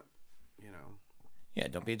 it's not, Yeah,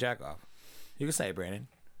 don't be a jack off. You can say it, Brandon.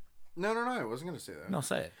 No, I wasn't going to say that. No,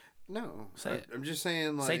 say it. No. Say it. I'm just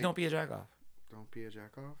saying, like... Say don't be a jack off. Don't be a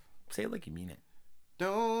jack off? Say it like you mean it.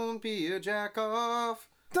 Don't be a jack off.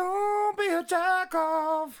 Don't be a jack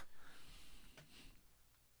off.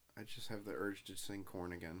 I just have the urge to sing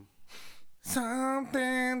Korn again.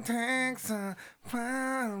 Something takes a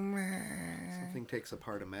part of me. Something takes a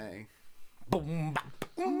part of May. Boom,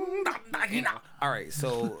 boom, all right,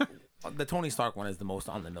 so the Tony Stark one is the most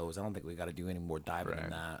on the nose. I don't think we got to do any more diving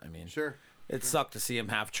in that. I mean, sure. It sucked to see him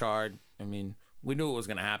half charred. I mean, we knew it was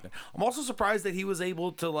going to happen. I'm also surprised that he was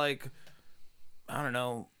able to, like, I don't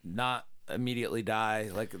know, not immediately die.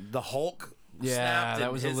 Like the Hulk snapped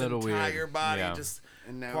that was his a little entire weird. Body just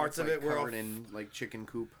and now parts it's, of it were covered in like chicken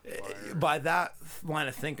coop fire. By that line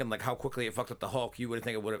of thinking, like how quickly it fucked up the Hulk, you would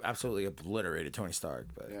think it would have absolutely obliterated Tony Stark.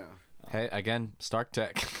 But hey, again, Stark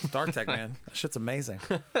tech. Stark tech, man, that shit's amazing.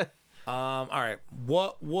 All right,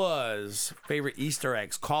 what was favorite Easter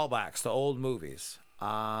eggs, callbacks to old movies?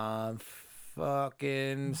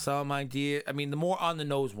 Fucking some idea. I mean, the more on the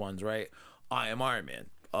nose ones, right? I am Iron Man.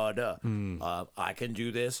 I can do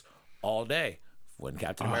this all day. When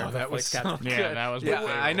Captain America that was Captain. That was my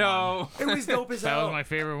favorite I know. It was dope as hell. That was my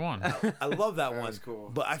favorite one. I love that one. was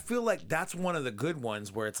cool. But I feel like that's one of the good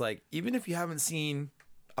ones where it's like, even if you haven't seen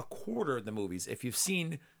a quarter of the movies, if you've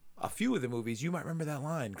seen a few of the movies, you might remember that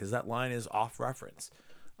line because that line is off reference.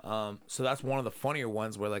 So that's one of the funnier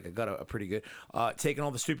ones where like I got a pretty good Taking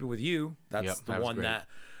All the Stupid With You. That's the one that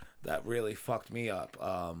really fucked me up.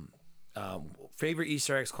 Favorite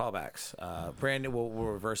Easter eggs, callbacks. Brandon, we'll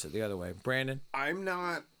reverse it the other way. Brandon, I'm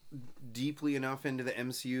not deeply enough into the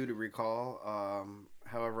MCU to recall.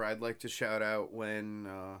 However, I'd like to shout out when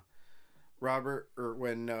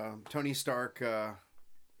Tony Stark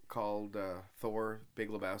called Thor Big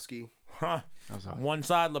Lebowski. One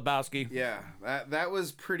side Lebowski. Yeah, that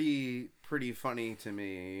was pretty funny to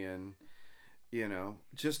me, and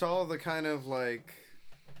just all the kind of like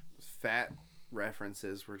fat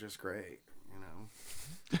references were just great.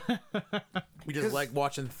 We just like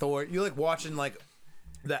watching Thor. You like watching like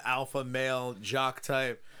the alpha male jock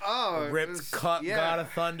type. Ripped cut God of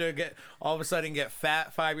Thunder get all of a sudden get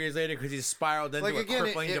fat 5 years later because he's spiraled into a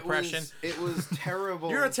crippling depression. It was terrible.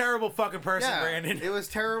 You're a terrible fucking person, Brandon. It was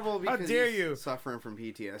terrible because how dare you he's suffering from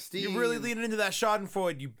PTSD. You're really leaning into that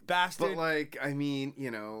Schadenfreude, you bastard. But like, I mean,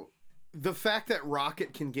 the fact that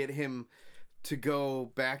Rocket can get him to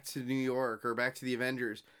go back to New York or back to the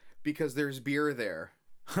Avengers because there's beer there.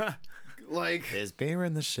 Like, there's beer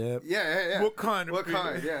in the ship. Yeah. What kind of beer?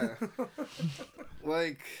 kind? Yeah.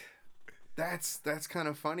 Like, that's kind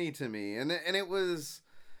of funny to me, and it was,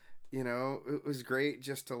 it was great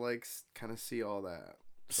just to like kind of see all that.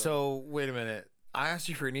 So wait a minute. I asked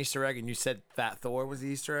you for an Easter egg, and you said Fat Thor was the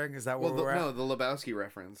Easter egg. Is that what we're at? No, the Lebowski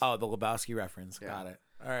reference. Oh, the Lebowski reference. Yeah. Got it.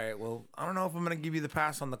 All right. Well, I don't know if I'm gonna give you the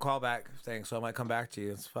pass on the callback thing, so I might come back to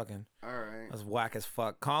you. It's fucking. All right. That's whack as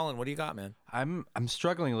fuck. Colin, what do you got, man? I'm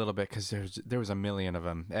struggling a little bit because there was a million of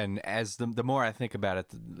them, and as the more I think about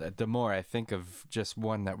it, the more I think of just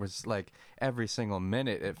one that was like every single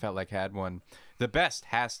minute it felt like had one. The best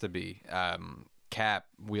has to be Cap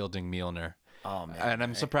wielding Mjolnir. Oh man! And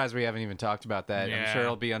I'm surprised we haven't even talked about that. I'm Yeah. sure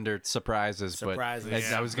it'll be under surprises. Surprises. But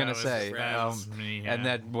Yeah, I was gonna that say, was me, and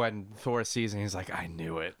yeah. then when Thor sees him, he's like, "I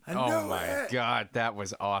knew it! I oh knew my it!" god, that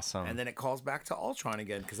was awesome!" And then it calls back to Ultron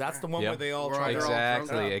again because that's the one Yep. where they all Where try they're to all drunk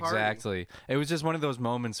exactly, at a party. exactly. It was just one of those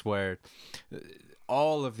moments where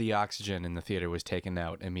all of the oxygen in the theater was taken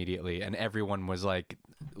out immediately, and everyone was like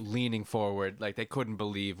leaning forward, like they couldn't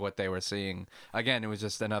believe what they were seeing. Again, it was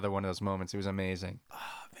just another one of those moments. It was amazing.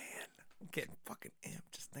 I'm getting fucking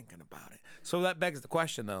amped just thinking about it. So that begs the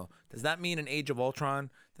question, though. Does that mean in Age of Ultron,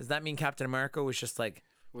 does that mean Captain America was just like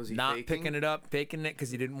Was he not faking? picking it up, faking it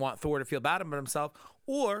because he didn't want Thor to feel bad about himself?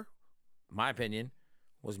 Or, my opinion,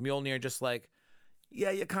 was Mjolnir just like,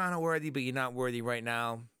 yeah, you're kind of worthy, but you're not worthy right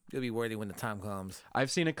now. You'll be worthy when the time comes.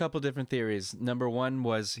 I've seen a couple different theories. Number one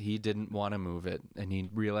was he didn't want to move it, and he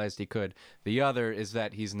realized he could. The other is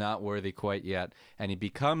that he's not worthy quite yet, and he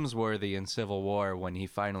becomes worthy in Civil War when he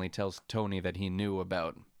finally tells Tony that he knew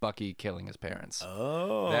about Bucky killing his parents.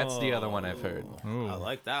 Oh. That's the other one I've heard. I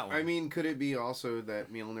like that one. I mean, could it be also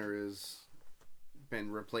that Mjolnir has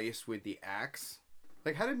been replaced with the axe?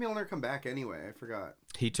 Like, how did Mjolnir come back anyway? I forgot.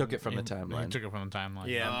 He took it from the He timeline. took it from the timeline.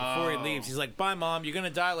 yeah, before he leaves, he's like, bye, Mom, you're going to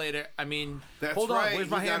die later. I mean, That's hold right. on, where's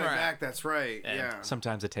my he got hammer it at? back. That's right. Yeah. Yeah.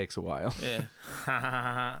 Sometimes it takes a while.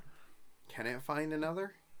 Yeah. Can it find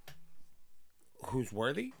another? Who's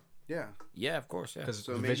worthy? Yeah. Yeah, of course, yeah. Because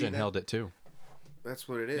So maybe Vision that- held it too. That's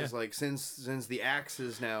what it is. Like, since the axe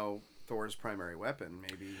is now Thor's primary weapon,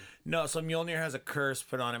 maybe. No, so Mjolnir has a curse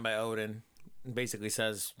put on him by Odin. It basically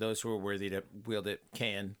says those who are worthy to wield it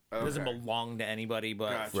can. It doesn't Okay. belong to anybody,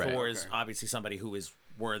 but Gotcha. Thor Right. is Okay. obviously somebody who is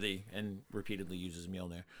worthy and repeatedly uses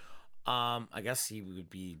Mjolnir. I guess he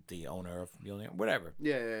would be the owner of Mjolnir. Whatever.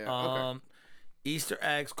 Yeah, yeah, yeah. Okay. Easter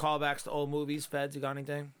eggs, callbacks to old movies. Feds, you got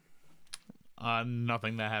anything?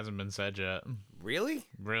 Nothing that hasn't been said yet. Really?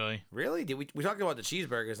 Really? Really? Did we talked about the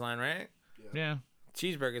cheeseburgers line, right? Yeah.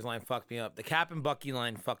 Cheeseburgers line fucked me up. The Cap and Bucky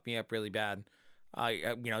line fucked me up really bad.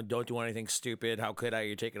 Don't do anything stupid. How could I?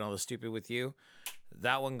 You're taking all the stupid with you.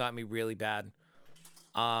 That one got me really bad.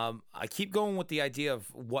 I keep going with the idea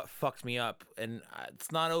of what fucked me up, and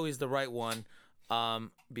it's not always the right one,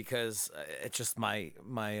 because it's just my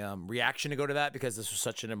reaction to go to that because this was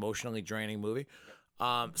such an emotionally draining movie.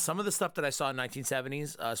 Some of the stuff that I saw in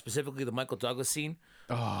 1970s, specifically the Michael Douglas scene,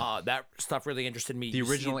 that stuff really interested me. The You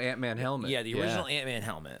see- original Ant-Man helmet. yeah, the original Ant-Man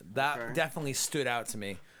helmet. That definitely stood out to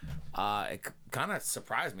me. It kind of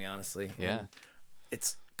surprised me, honestly. Yeah. And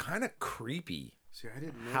it's kind of creepy See, I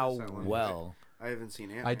didn't notice how that one. well. I haven't seen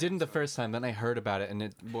it. I didn't the first time, then I heard about it, and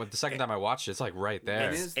the second time I watched it, it's like right there.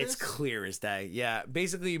 It is It's this? clear as day. Yeah,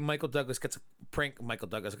 basically, Michael Douglas gets a prank. Michael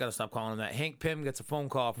Douglas, I gotta stop calling him that. Hank Pym gets a phone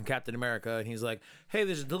call from Captain America, and he's like, "Hey,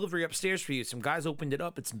 there's a delivery upstairs for you. Some guys opened it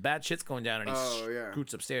up, and some bad shit's going down." And he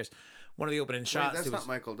scoots upstairs. One of the opening Wait, shots. that's it was, not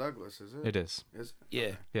Michael Douglas, is it? It is. Is it?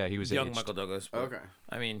 yeah, Yeah, he was young aged. Michael Douglas. but- Okay.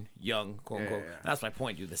 I mean, young, quote unquote. yeah. That's my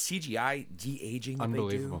point, dude. The CGI de-aging that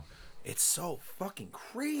Unbelievable. they do, it's so fucking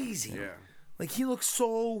crazy. Yeah. Like he looks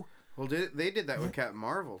so. Well, they did that with Captain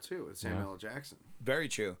Marvel too, with Samuel L. Jackson. Very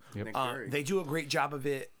true. Nick Fury. They do a great job of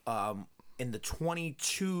it in the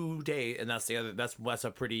 22 day, and that's the other. That's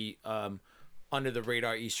a pretty under the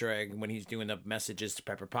radar Easter egg when he's doing the messages to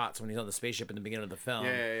Pepper Potts when he's on the spaceship in the beginning of the film.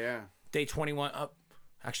 Yeah. Day 21 up,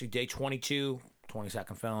 actually day 22,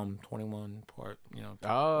 22nd film, 21 part.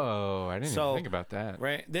 Oh, I didn't So- even think about that.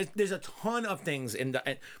 Right. There's a ton of things in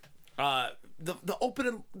the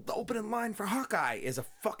opening line for Hawkeye is a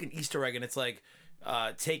fucking Easter egg, and it's like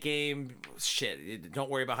take aim, shit. Don't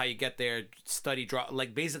worry about how you get there. Study, draw.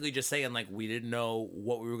 Like basically just saying like we didn't know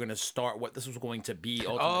what we were gonna start, what this was going to be.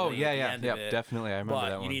 Ultimately Oh, at yeah, the yeah, end of yep, it. definitely. I remember but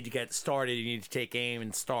that you one. need to get started. You need to take aim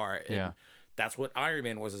and start. And Yeah. that's what Iron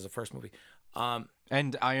Man was as a first movie.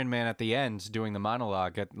 And Iron Man at the end doing the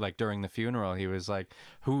monologue during the funeral, he was like,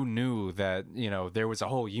 "Who knew that there was a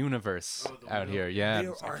whole universe out here?" Yeah.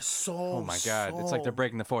 There are so. Oh my God! It's like they're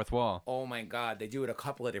breaking the fourth wall. Oh my God, they do it a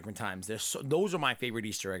couple of different times. Those are my favorite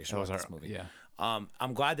Easter eggs from this movie. yeah.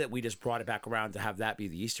 I'm glad that we just brought it back around to have that be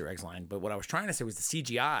the Easter eggs line. But what I was trying to say was the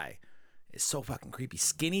CGI is so fucking creepy.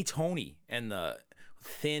 Skinny Tony and the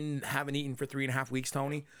thin, haven't eaten for 3.5 weeks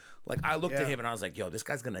Tony. Like I looked at him and I was like, "Yo, this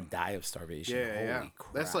guy's gonna die of starvation." Yeah. Holy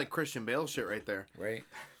crap. That's like Christian Bale shit right there. right.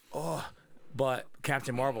 Oh, but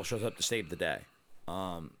Captain Marvel shows up to save the day.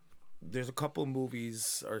 There's a couple of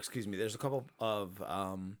movies, or excuse me, there's a couple of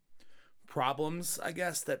problems, I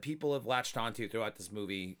guess, that people have latched onto throughout this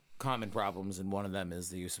movie. Common problems, and one of them is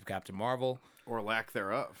the use of Captain Marvel. Or lack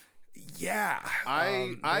thereof. Yeah,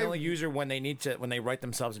 I they only use her when they need to, when they write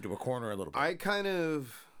themselves into a corner a little bit.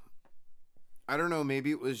 I I don't know,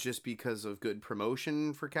 maybe it was just because of good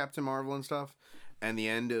promotion for Captain Marvel and stuff, and the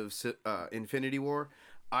end of Infinity War.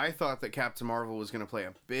 I thought that Captain Marvel was going to play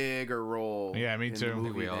a bigger role. Yeah, me in too. the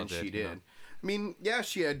movie We all than did, she did. yeah. I mean, yeah,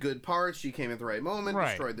 she had good parts. She came at the right moment, Right.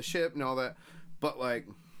 destroyed the ship and all that. But like,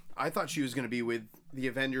 I thought she was going to be with the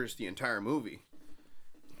Avengers the entire movie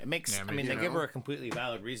It makes. Yeah, I mean, you they give know? her a completely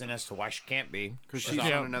valid reason as to why she can't be. because she's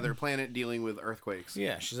Yeah. on another planet dealing with earthquakes.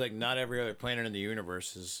 Yeah, she's like not every other planet in the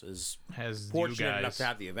universe is Has you fortunate enough guys. to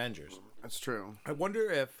have the Avengers. That's true. I wonder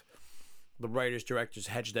if the writers directors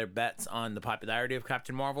hedged their bets on the popularity of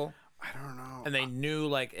Captain Marvel, I don't know. and they knew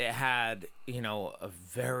like it had a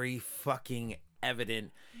very fucking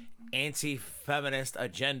evident anti-feminist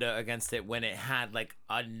agenda against it when it had like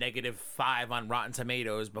a -5 on Rotten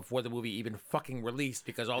Tomatoes before the movie even fucking released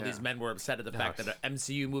because all these men were upset at the fact that an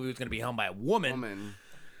MCU movie was going to be helmed by a woman.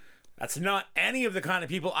 That's not any of the kind of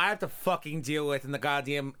people I have to fucking deal with in the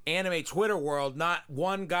goddamn anime Twitter world. Not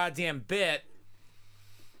one goddamn bit.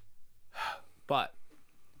 But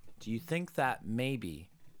do you think that maybe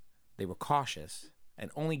they were cautious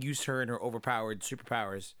and only used her and her overpowered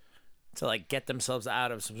superpowers to like get themselves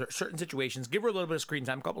out of some certain situations, give her a little bit of screen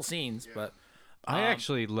time, a couple scenes, but I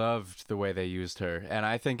actually loved the way they used her, and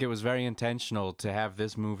I think it was very intentional to have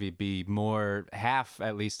this movie be more half,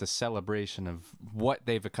 at least, a celebration of what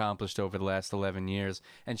they've accomplished over the last 11 years.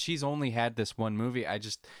 And she's only had this one movie.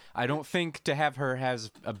 I don't think to have her has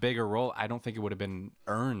a bigger role. I don't think it would have been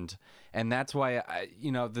earned, and that's why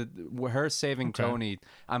her saving Tony,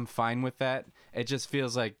 I'm fine with that. It just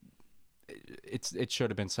feels like it should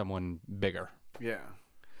have been someone bigger. Yeah.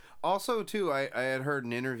 Also, too, I had heard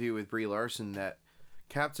an interview with Brie Larson that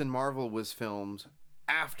Captain Marvel was filmed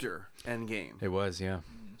after Endgame. It was, yeah.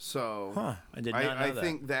 So I did not know I that.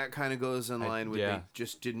 think that kind of goes in line with yeah. they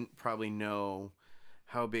just didn't probably know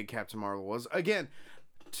how big Captain Marvel was. Again,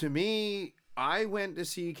 to me, I went to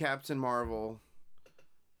see Captain Marvel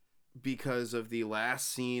because of the last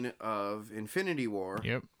scene of Infinity War.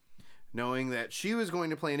 Yep. Knowing that she was going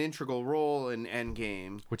to play an integral role in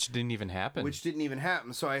Endgame. Which didn't even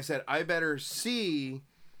happen. So I said, I better see,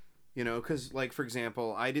 because, like, for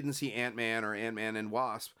example, I didn't see Ant-Man or Ant-Man and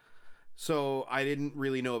Wasp. So I didn't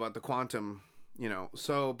really know about the quantum,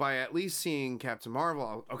 So by at least seeing Captain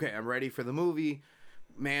Marvel, I'm ready for the movie.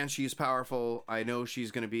 Man, she's powerful. I know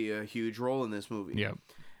she's going to be a huge role in this movie. Yep.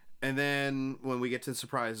 And then when we get to the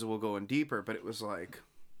surprises, we'll go in deeper. But it was like,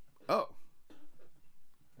 oh.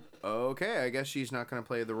 Okay, I guess she's not going to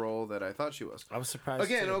play the role that I thought she was. I was surprised.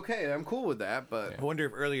 Again, too. okay, I'm cool with that, but I wonder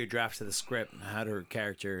if earlier drafts of the script had her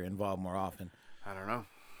character involved more often. I don't know.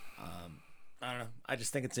 I don't know. I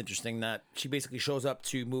just think it's interesting that she basically shows up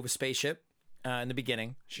to move a spaceship in the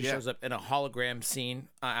beginning. She shows up in a hologram scene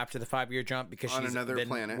after the 5-year jump because On she's another been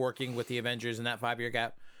planet. working with the Avengers in that 5-year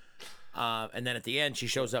gap. And then at the end, she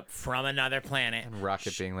shows up from another planet. And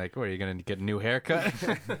Rocket being like, what, are you going to get a new haircut?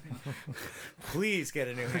 Please get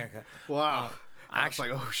a new haircut. Wow. I was Actually,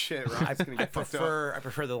 like, oh shit, Rocket's going to I get fucked up.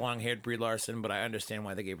 prefer the long-haired Brie Larson, but I understand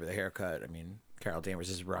why they gave her the haircut. I mean, Carol Danvers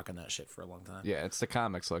has been rocking that shit for a long time. Yeah, it's the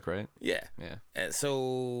comics look, right? Yeah. Yeah. And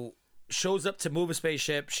so shows up to move a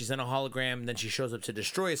spaceship. She's in a hologram. Then she shows up to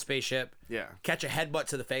destroy a spaceship. Yeah. Catch a headbutt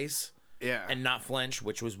to the face. Yeah. And not flench,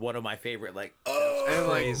 which was one of my favorite. Like, And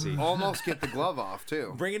Crazy. almost get the glove off,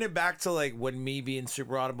 too. bringing it back to like when me being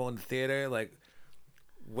super audible in the theater, like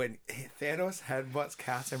when Thanos headbutts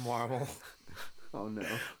Captain Marvel. Oh, no.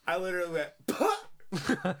 I literally went,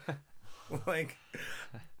 "Puh!" Like,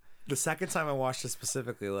 the second time I watched it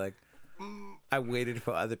specifically, like, I waited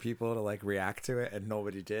for other people to, like, react to it, and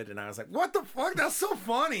nobody did. And I was like, what the fuck? That's so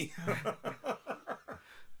funny.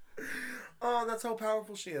 Oh, that's how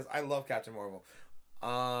powerful she is. I love Captain Marvel.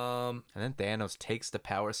 And then Thanos takes the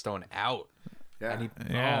Power Stone out. Yeah. And he,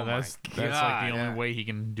 Yeah, oh that's my like God. the only way he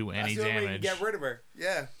can do any That's the only way you damage. can get rid of her.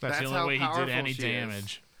 Yeah. That's the That's only how way he did powerful any she is.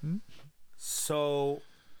 damage. So,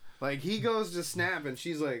 Like, he goes to snap, and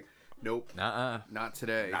she's like, nope, Nuh-uh. not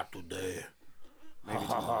today. not today. Maybe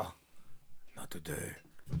tomorrow. Not today.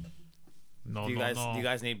 No, Do you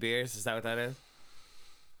guys need beers? Is that what that is?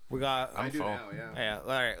 We got. I do full. now, yeah. Yeah. All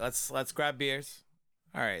right. Let's grab beers.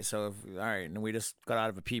 All right. So and we just got out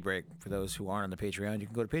of a pee break. For those who aren't on the Patreon, you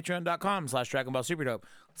can go to patreon.com/DragonBallSuperDope.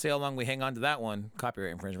 Let's see how long we hang on to that one.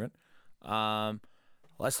 Copyright infringement.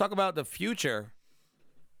 Let's talk about the future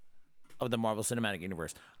of the Marvel Cinematic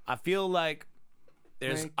Universe. I feel like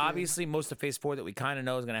there's Thank you. obviously most of Phase 4 that we kind of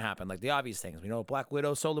know is going to happen. Like the obvious things. We know Black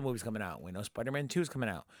Widow solo movie's coming out. We know Spider-Man 2 is coming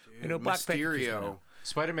out. We know Black Panther 2 's coming Mysterio. out.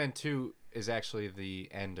 Spider-Man 2 is actually the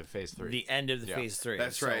end of Phase 3. The end of the Phase 3.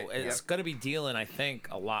 That's so right. It's Yep. going to be dealing, I think,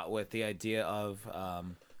 a lot with the idea of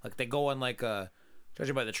like they go on like a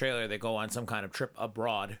judging by the trailer, they go on some kind of trip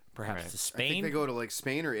abroad, perhaps to I Spain. think they go to like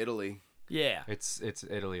Spain or Italy. Yeah, It's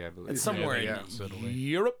Italy, I believe. it's somewhere Yeah, in it's Italy.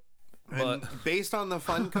 Europe. But And based on the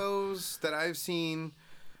Funkos that I've seen,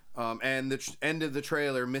 and the end of the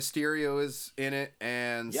trailer, Mysterio is in it,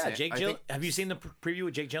 and yeah, Jake Gyllenhaal. Have you seen the preview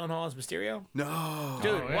with Jake Gyllenhaal as Mysterio? No,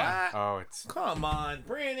 Dude, yeah. what? Oh, it's Come on,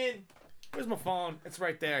 Brandon. Where's my phone? It's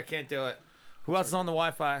right there. I can't do it. Who else is on the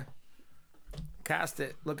Wi-Fi? Cast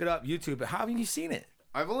it. Look it up. YouTube it. How haven't you seen it?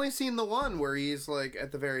 I've only seen the one where he's like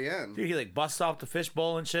at the very end. Dude, he like busts off the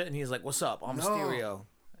fishbowl and shit, and he's like, "What's up? I'm No. Mysterio."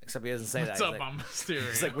 Except he doesn't say What's that. up? He's like, I'm Mysterio.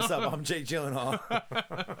 he's like, "What's up? I'm Jake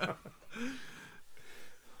Gyllenhaal."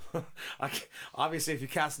 Obviously, if you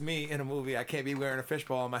cast me in a movie, I can't be wearing a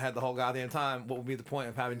fishbowl on my head the whole goddamn time. What would be the point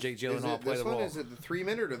of having Jake Is Gyllenhaal it play this the one? role? Is it the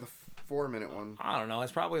 3-minute or the 4-minute one? I don't know.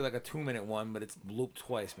 It's probably like a 2-minute one, but it's looped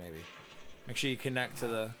twice, maybe. Make sure you connect to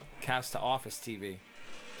the Cast to Office TV.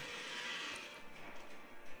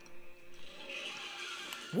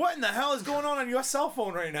 What in the hell is going on your cell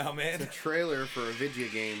phone right now, man? It's a trailer for a video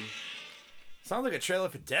game. Sounds like a trailer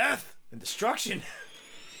for death and destruction.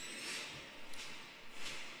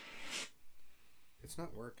 It's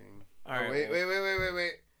not working. All right,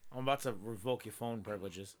 Wait. I'm about to revoke your phone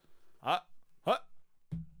privileges. Huh? What's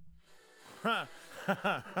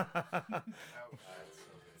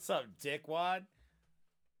up, dickwad?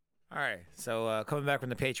 All right, so coming back from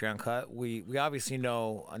the Patreon cut, we obviously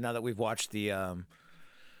know now that we've watched the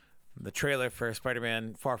trailer for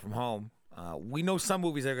Spider-Man: Far From Home. We know some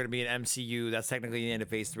movies are going to be in MCU. That's technically the end of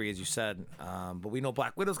Phase 3, as you said. But we know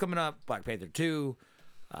Black Widow's coming up, Black Panther 2,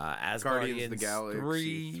 Guardians of the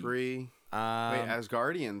Galaxy 3. Wait,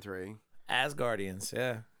 Asgardian 3. Asgardians,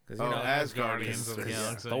 yeah. Because Guardians of the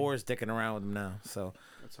Galaxy. Thor's dicking around with them now. So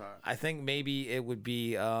That's hot. I think maybe it would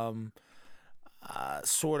be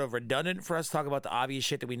sort of redundant for us to talk about the obvious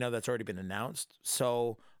shit that we know that's already been announced.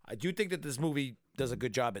 So I do think that this movie does a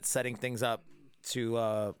good job at setting things up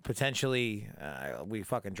to potentially we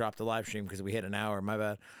fucking dropped the live stream because we hit an hour. My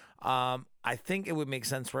bad. I think it would make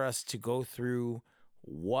sense for us to go through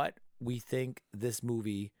what we think this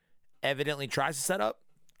movie evidently tries to set up.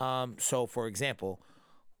 So, for example,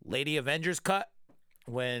 Lady Avengers cut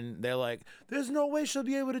when they're like, "There's no way she'll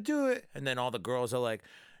be able to do it," and then all the girls are like,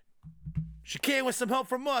 "She can with some help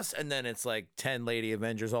from us," and then it's like 10 Lady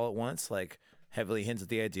Avengers all at once. Like, heavily hints at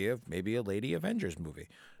the idea of maybe a Lady Avengers movie.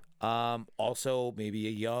 Also, maybe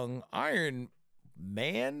a young Iron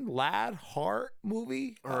Man, Lad, Hart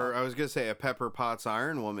movie. Or I was going to say a Pepper Potts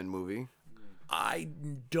Iron Woman movie. I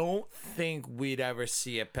don't think we'd ever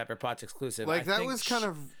see a Pepper Potts exclusive. Like, I that think was kind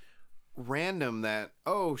of random that,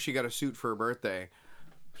 oh, she got a suit for her birthday.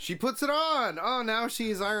 She puts it on. Oh, now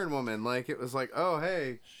she's Iron Woman. Like, it was like, oh,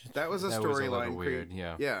 hey, that was a That was a little storyline. weird,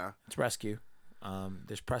 yeah. Yeah. It's Rescue.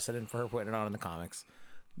 There's precedent for her putting it on in the comics.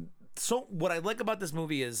 So what I like about this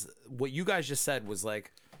movie is what you guys just said was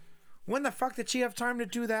like, when the fuck did she have time to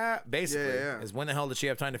do that? Basically, Yeah. is when the hell did she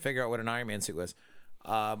have time to figure out what an Iron Man suit was,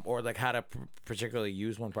 or like how to particularly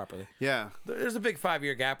use one properly? Yeah. There's a big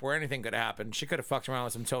 5-year gap where anything could happen. She could have fucked around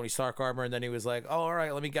with some Tony Stark armor, and then he was like, "Oh, all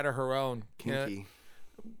right, let me get her own." You know? Kinky.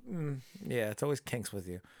 Yeah, it's always kinks with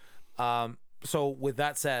you. So with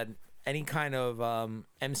that said, any kind of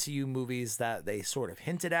MCU movies that they sort of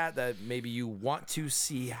hinted at that maybe you want to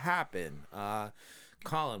see happen?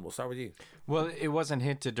 Colin, we'll start with you. Well, it wasn't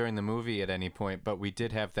hinted during the movie at any point, but we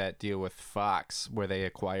did have that deal with Fox where they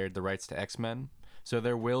acquired the rights to X-Men. So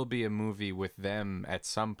there will be a movie with them at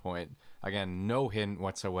some point. Again, no hint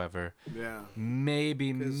whatsoever. Yeah.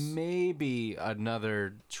 Maybe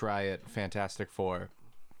another try at Fantastic Four.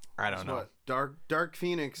 I don't know. What? Dark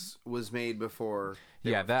Phoenix was made before.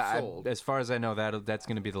 They Yeah, were sold. as far as I know, that's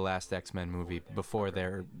going to be the last X-Men movie before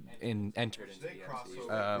they're entered into the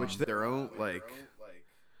MCU. Which their own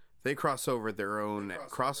they cross over their own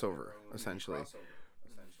crossover essentially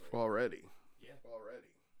already.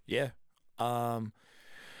 Yeah. I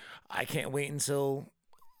can't wait until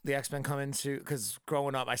the X-Men come into, because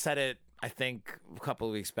growing up, I said it, I think, a couple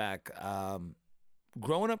of weeks back.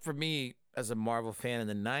 Growing up for me as a Marvel fan in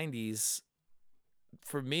the 90s,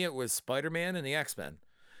 for me, it was Spider-Man and the X-Men.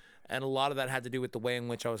 And a lot of that had to do with the way in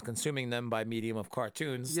which I was consuming them by medium of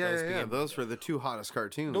cartoons. Yeah. Those were the two hottest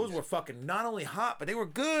cartoons. Those were fucking not only hot, but they were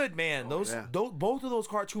good, man. Both of those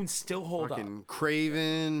cartoons still hold up. fucking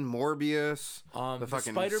Craven, Morbius, the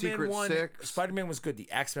fucking Spider-Man Secret one, Six. Spider-Man was good. The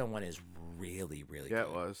X-Men one is really, really Yeah,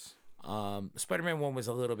 good. it was. Spider-Man 1 was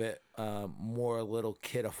a little bit more a little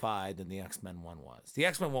kidified than the X-Men 1 was. The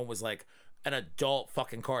X-Men 1 was like an adult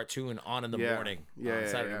fucking cartoon on in the morning, on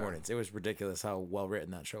Saturday mornings. It was ridiculous how well written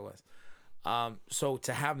that show was. So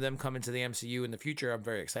to have them come into the MCU in the future, I'm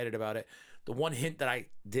very excited about it. The one hint that I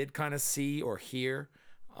did kind of see or hear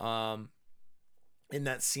in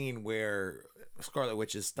that scene where Scarlet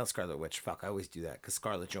Witch is not Scarlet Witch. Fuck, I always do that because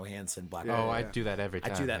Scarlett Johansson, Black Widow. I do that every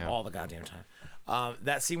time. I do that all the goddamn time.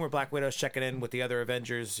 That scene where Black Widow's checking in with the other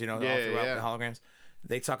Avengers, all throughout the holograms,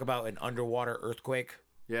 they talk about an underwater earthquake.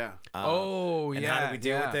 Yeah. And how do we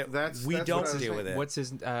deal with it? We don't deal with it. What's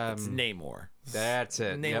his? It's Namor. That's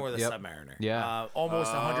it. Namor the Submariner. Yeah.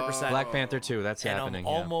 Almost 100%. Black Panther 2. That's happening.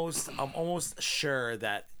 I'm almost sure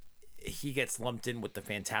that he gets lumped in with the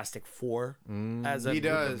Fantastic Four as a group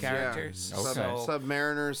of characters. Yeah. Okay.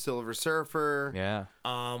 Submariner, Silver Surfer. Yeah.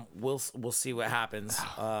 We'll see what happens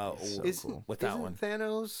with that one.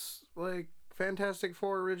 Thanos like Fantastic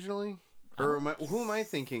Four originally? Or who am I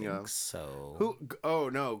thinking of? So who? Oh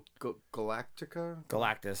no, Galactica.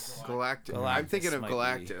 Galactus. I'm thinking of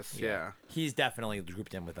Galactus. Yeah, he's definitely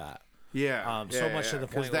grouped in with that. Yeah, so much to the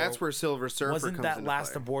point because that's where Silver Surfer wasn't comes that into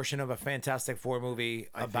last play. abortion of a Fantastic Four movie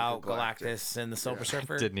about Galactus and the Silver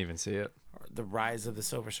Surfer? Didn't even see it. Or the Rise of the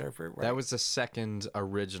Silver Surfer. Right? That was the second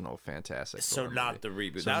original Fantastic Four movie. Not the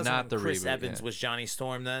reboot. So that was not when the Chris reboot, Evans was Johnny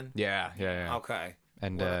Storm then. Yeah. Okay.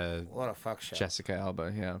 And what a fuck show. Jessica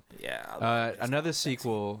Alba. Yeah. Yeah. Another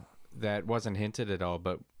sequel that wasn't hinted at all,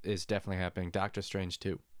 but is definitely happening. Doctor Strange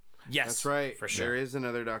 2. Yes, that's right. For sure. There is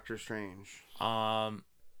another Doctor Strange.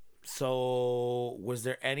 So was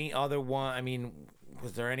there any other one? I mean,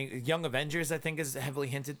 was there any Young Avengers? I think is heavily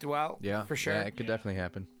hinted throughout. Yeah, for sure. Yeah, it could definitely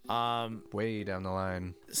happen. Way down the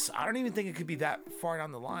line. So I don't even think it could be that far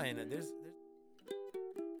down the line.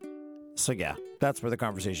 So yeah, that's where the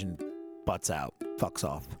conversation butts out, fucks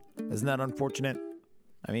off. Isn't that unfortunate?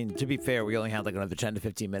 I mean, to be fair, we only had like another 10 to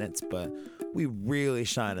 15 minutes, but we really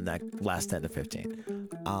shine in that last 10 to 15.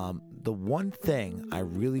 The one thing I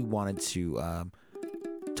really wanted to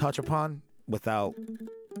touch upon without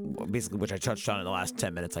basically which I touched on in the last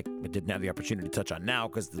 10 minutes, like I didn't have the opportunity to touch on now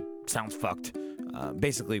because the sound's fucked.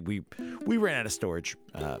 Basically, we ran out of storage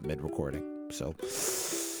mid-recording, so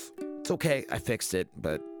it's okay. I fixed it,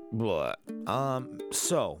 but blah.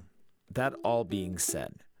 So that all being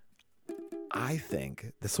said, I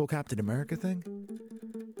think this whole Captain America thing,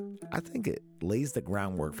 I think it lays the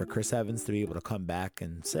groundwork for Chris Evans to be able to come back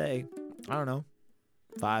and say, I don't know,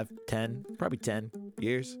 5, 10, probably 10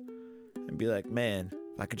 years, and be like, man,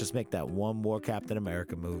 if I could just make that one more Captain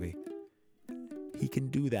America movie. He can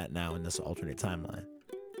do that now in this alternate timeline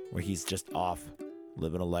where he's just off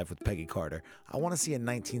living a life with Peggy Carter. I want to see a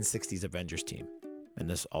 1960s Avengers team in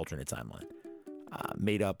this alternate timeline,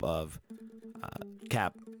 made up of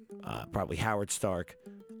Cap, probably Howard Stark,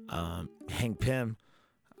 Hank Pym,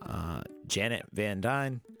 Janet Van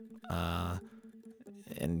Dyne,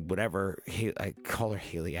 and whatever I call her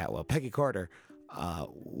Haley Atwell, Peggy Carter,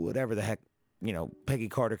 whatever the heck Peggy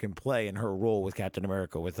Carter can play in her role with Captain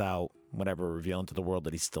America without whatever revealing to the world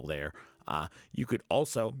that he's still there. You could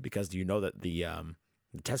also, because you know that the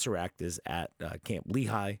Tesseract is at Camp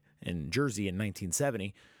Lehigh in Jersey in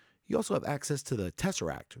 1970, you also have access to the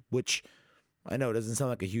Tesseract, which I know doesn't sound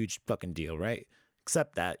like a huge fucking deal, right?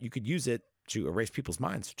 Except that you could use it to erase people's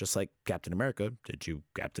minds, just like Captain America did to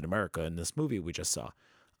Captain America in this movie we just saw.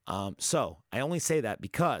 So I only say that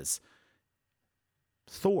because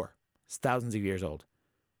Thor is thousands of years old.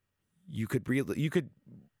 You could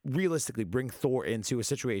realistically bring Thor into a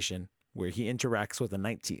situation where he interacts with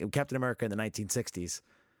Captain America in the 1960s.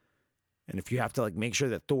 And if you have to make sure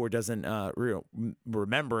that Thor doesn't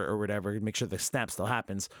remember or whatever, make sure the snap still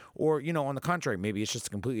happens. Or, on the contrary, maybe it's just a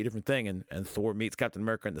completely different thing and Thor meets Captain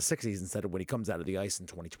America in the 60s instead of when he comes out of the ice in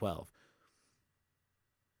 2012.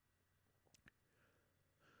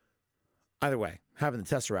 Either way, having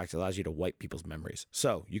the Tesseract allows you to wipe people's memories.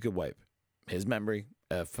 So you could wipe his memory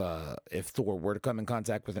if Thor were to come in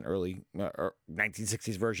contact with an early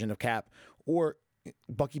 1960s version of Cap, or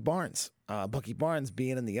Bucky Barnes. Bucky Barnes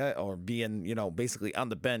being in the or being basically on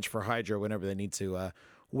the bench for Hydra whenever they need to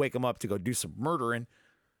wake him up to go do some murdering.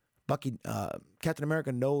 Captain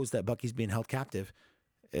America knows that Bucky's being held captive.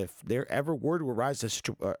 If there ever were to arise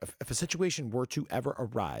if a situation were to ever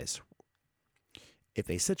arise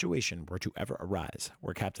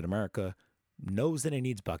where Captain America knows that he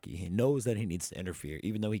needs Bucky, he knows that he needs to interfere,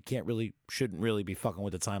 even though he shouldn't really be fucking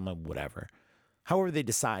with the timeline, whatever. However they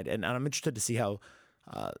decide, and I'm interested to see how,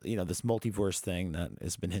 this multiverse thing that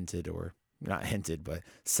has been hinted, or not hinted, but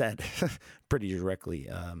said pretty directly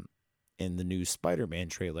in the new Spider-Man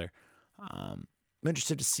trailer. I'm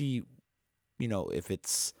interested to see, if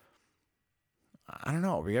it's, I don't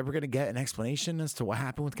know, are we ever going to get an explanation as to what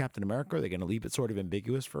happened with Captain America? Are they going to leave it sort of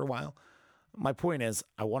ambiguous for a while? My point is,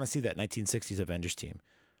 I want to see that 1960s Avengers team.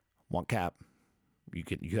 Want Cap,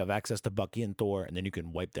 you have access to Bucky and Thor, and then you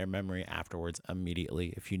can wipe their memory afterwards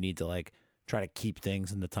immediately if you need to like try to keep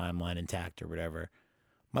things in the timeline intact or whatever.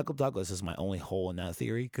 Michael Douglas is my only hole in that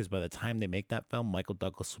theory, because by the time they make that film, Michael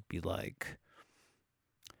Douglas will be like,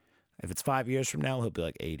 if it's 5 years from now, he'll be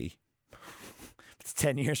like 80. If it's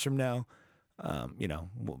 10 years from now,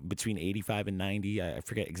 between 85 and 90, I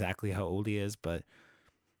forget exactly how old he is, but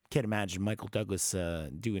can't imagine Michael Douglas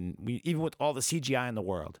even with all the CGI in the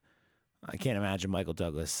world, I can't imagine Michael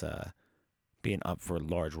Douglas being up for a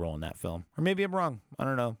large role in that film. Or maybe I'm wrong. I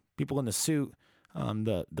don't know. People in the suit,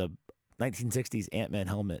 the 1960s Ant-Man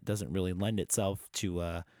helmet doesn't really lend itself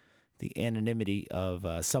to the anonymity of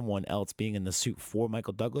someone else being in the suit for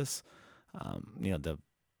Michael Douglas. The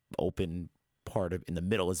open part in the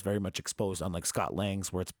middle is very much exposed, unlike Scott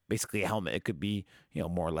Lang's, where it's basically a helmet. It could be,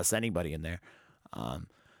 more or less anybody in there. I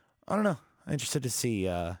don't know. I'm interested to see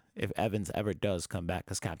if Evans ever does come back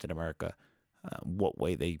as Captain America, what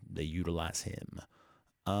way they utilize him.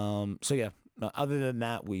 So yeah, other than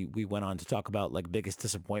that, we went on to talk about like biggest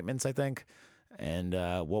disappointments, I think. And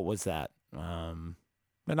what was that?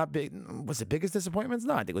 Not big. Was it biggest disappointments?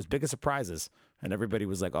 No, I think it was biggest surprises. And everybody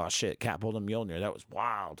was like, oh shit, Cap pulled a Mjolnir. That was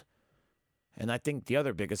wild. And I think the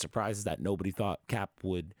other biggest surprise is that nobody thought Cap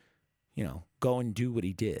would, go and do what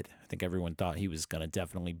he did. I think everyone thought he was going to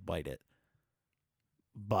definitely bite it.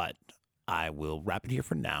 But I will wrap it here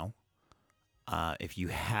for now. If you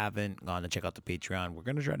haven't gone to check out the Patreon, we're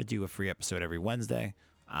going to try to do a free episode every Wednesday.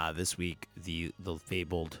 This week, the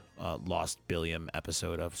fabled Lost Billiam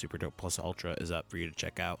episode of Super Dope Plus Ultra is up for you to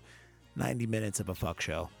check out. 90 minutes of a fuck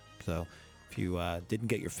show. So if you didn't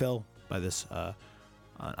get your fill by this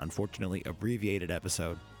unfortunately abbreviated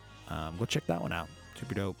episode, go check that one out.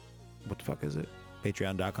 Super Dope. What the fuck is it?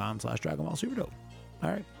 Patreon.com/Dragon Ball Super Dope. All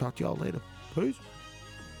right. Talk to y'all later. Peace.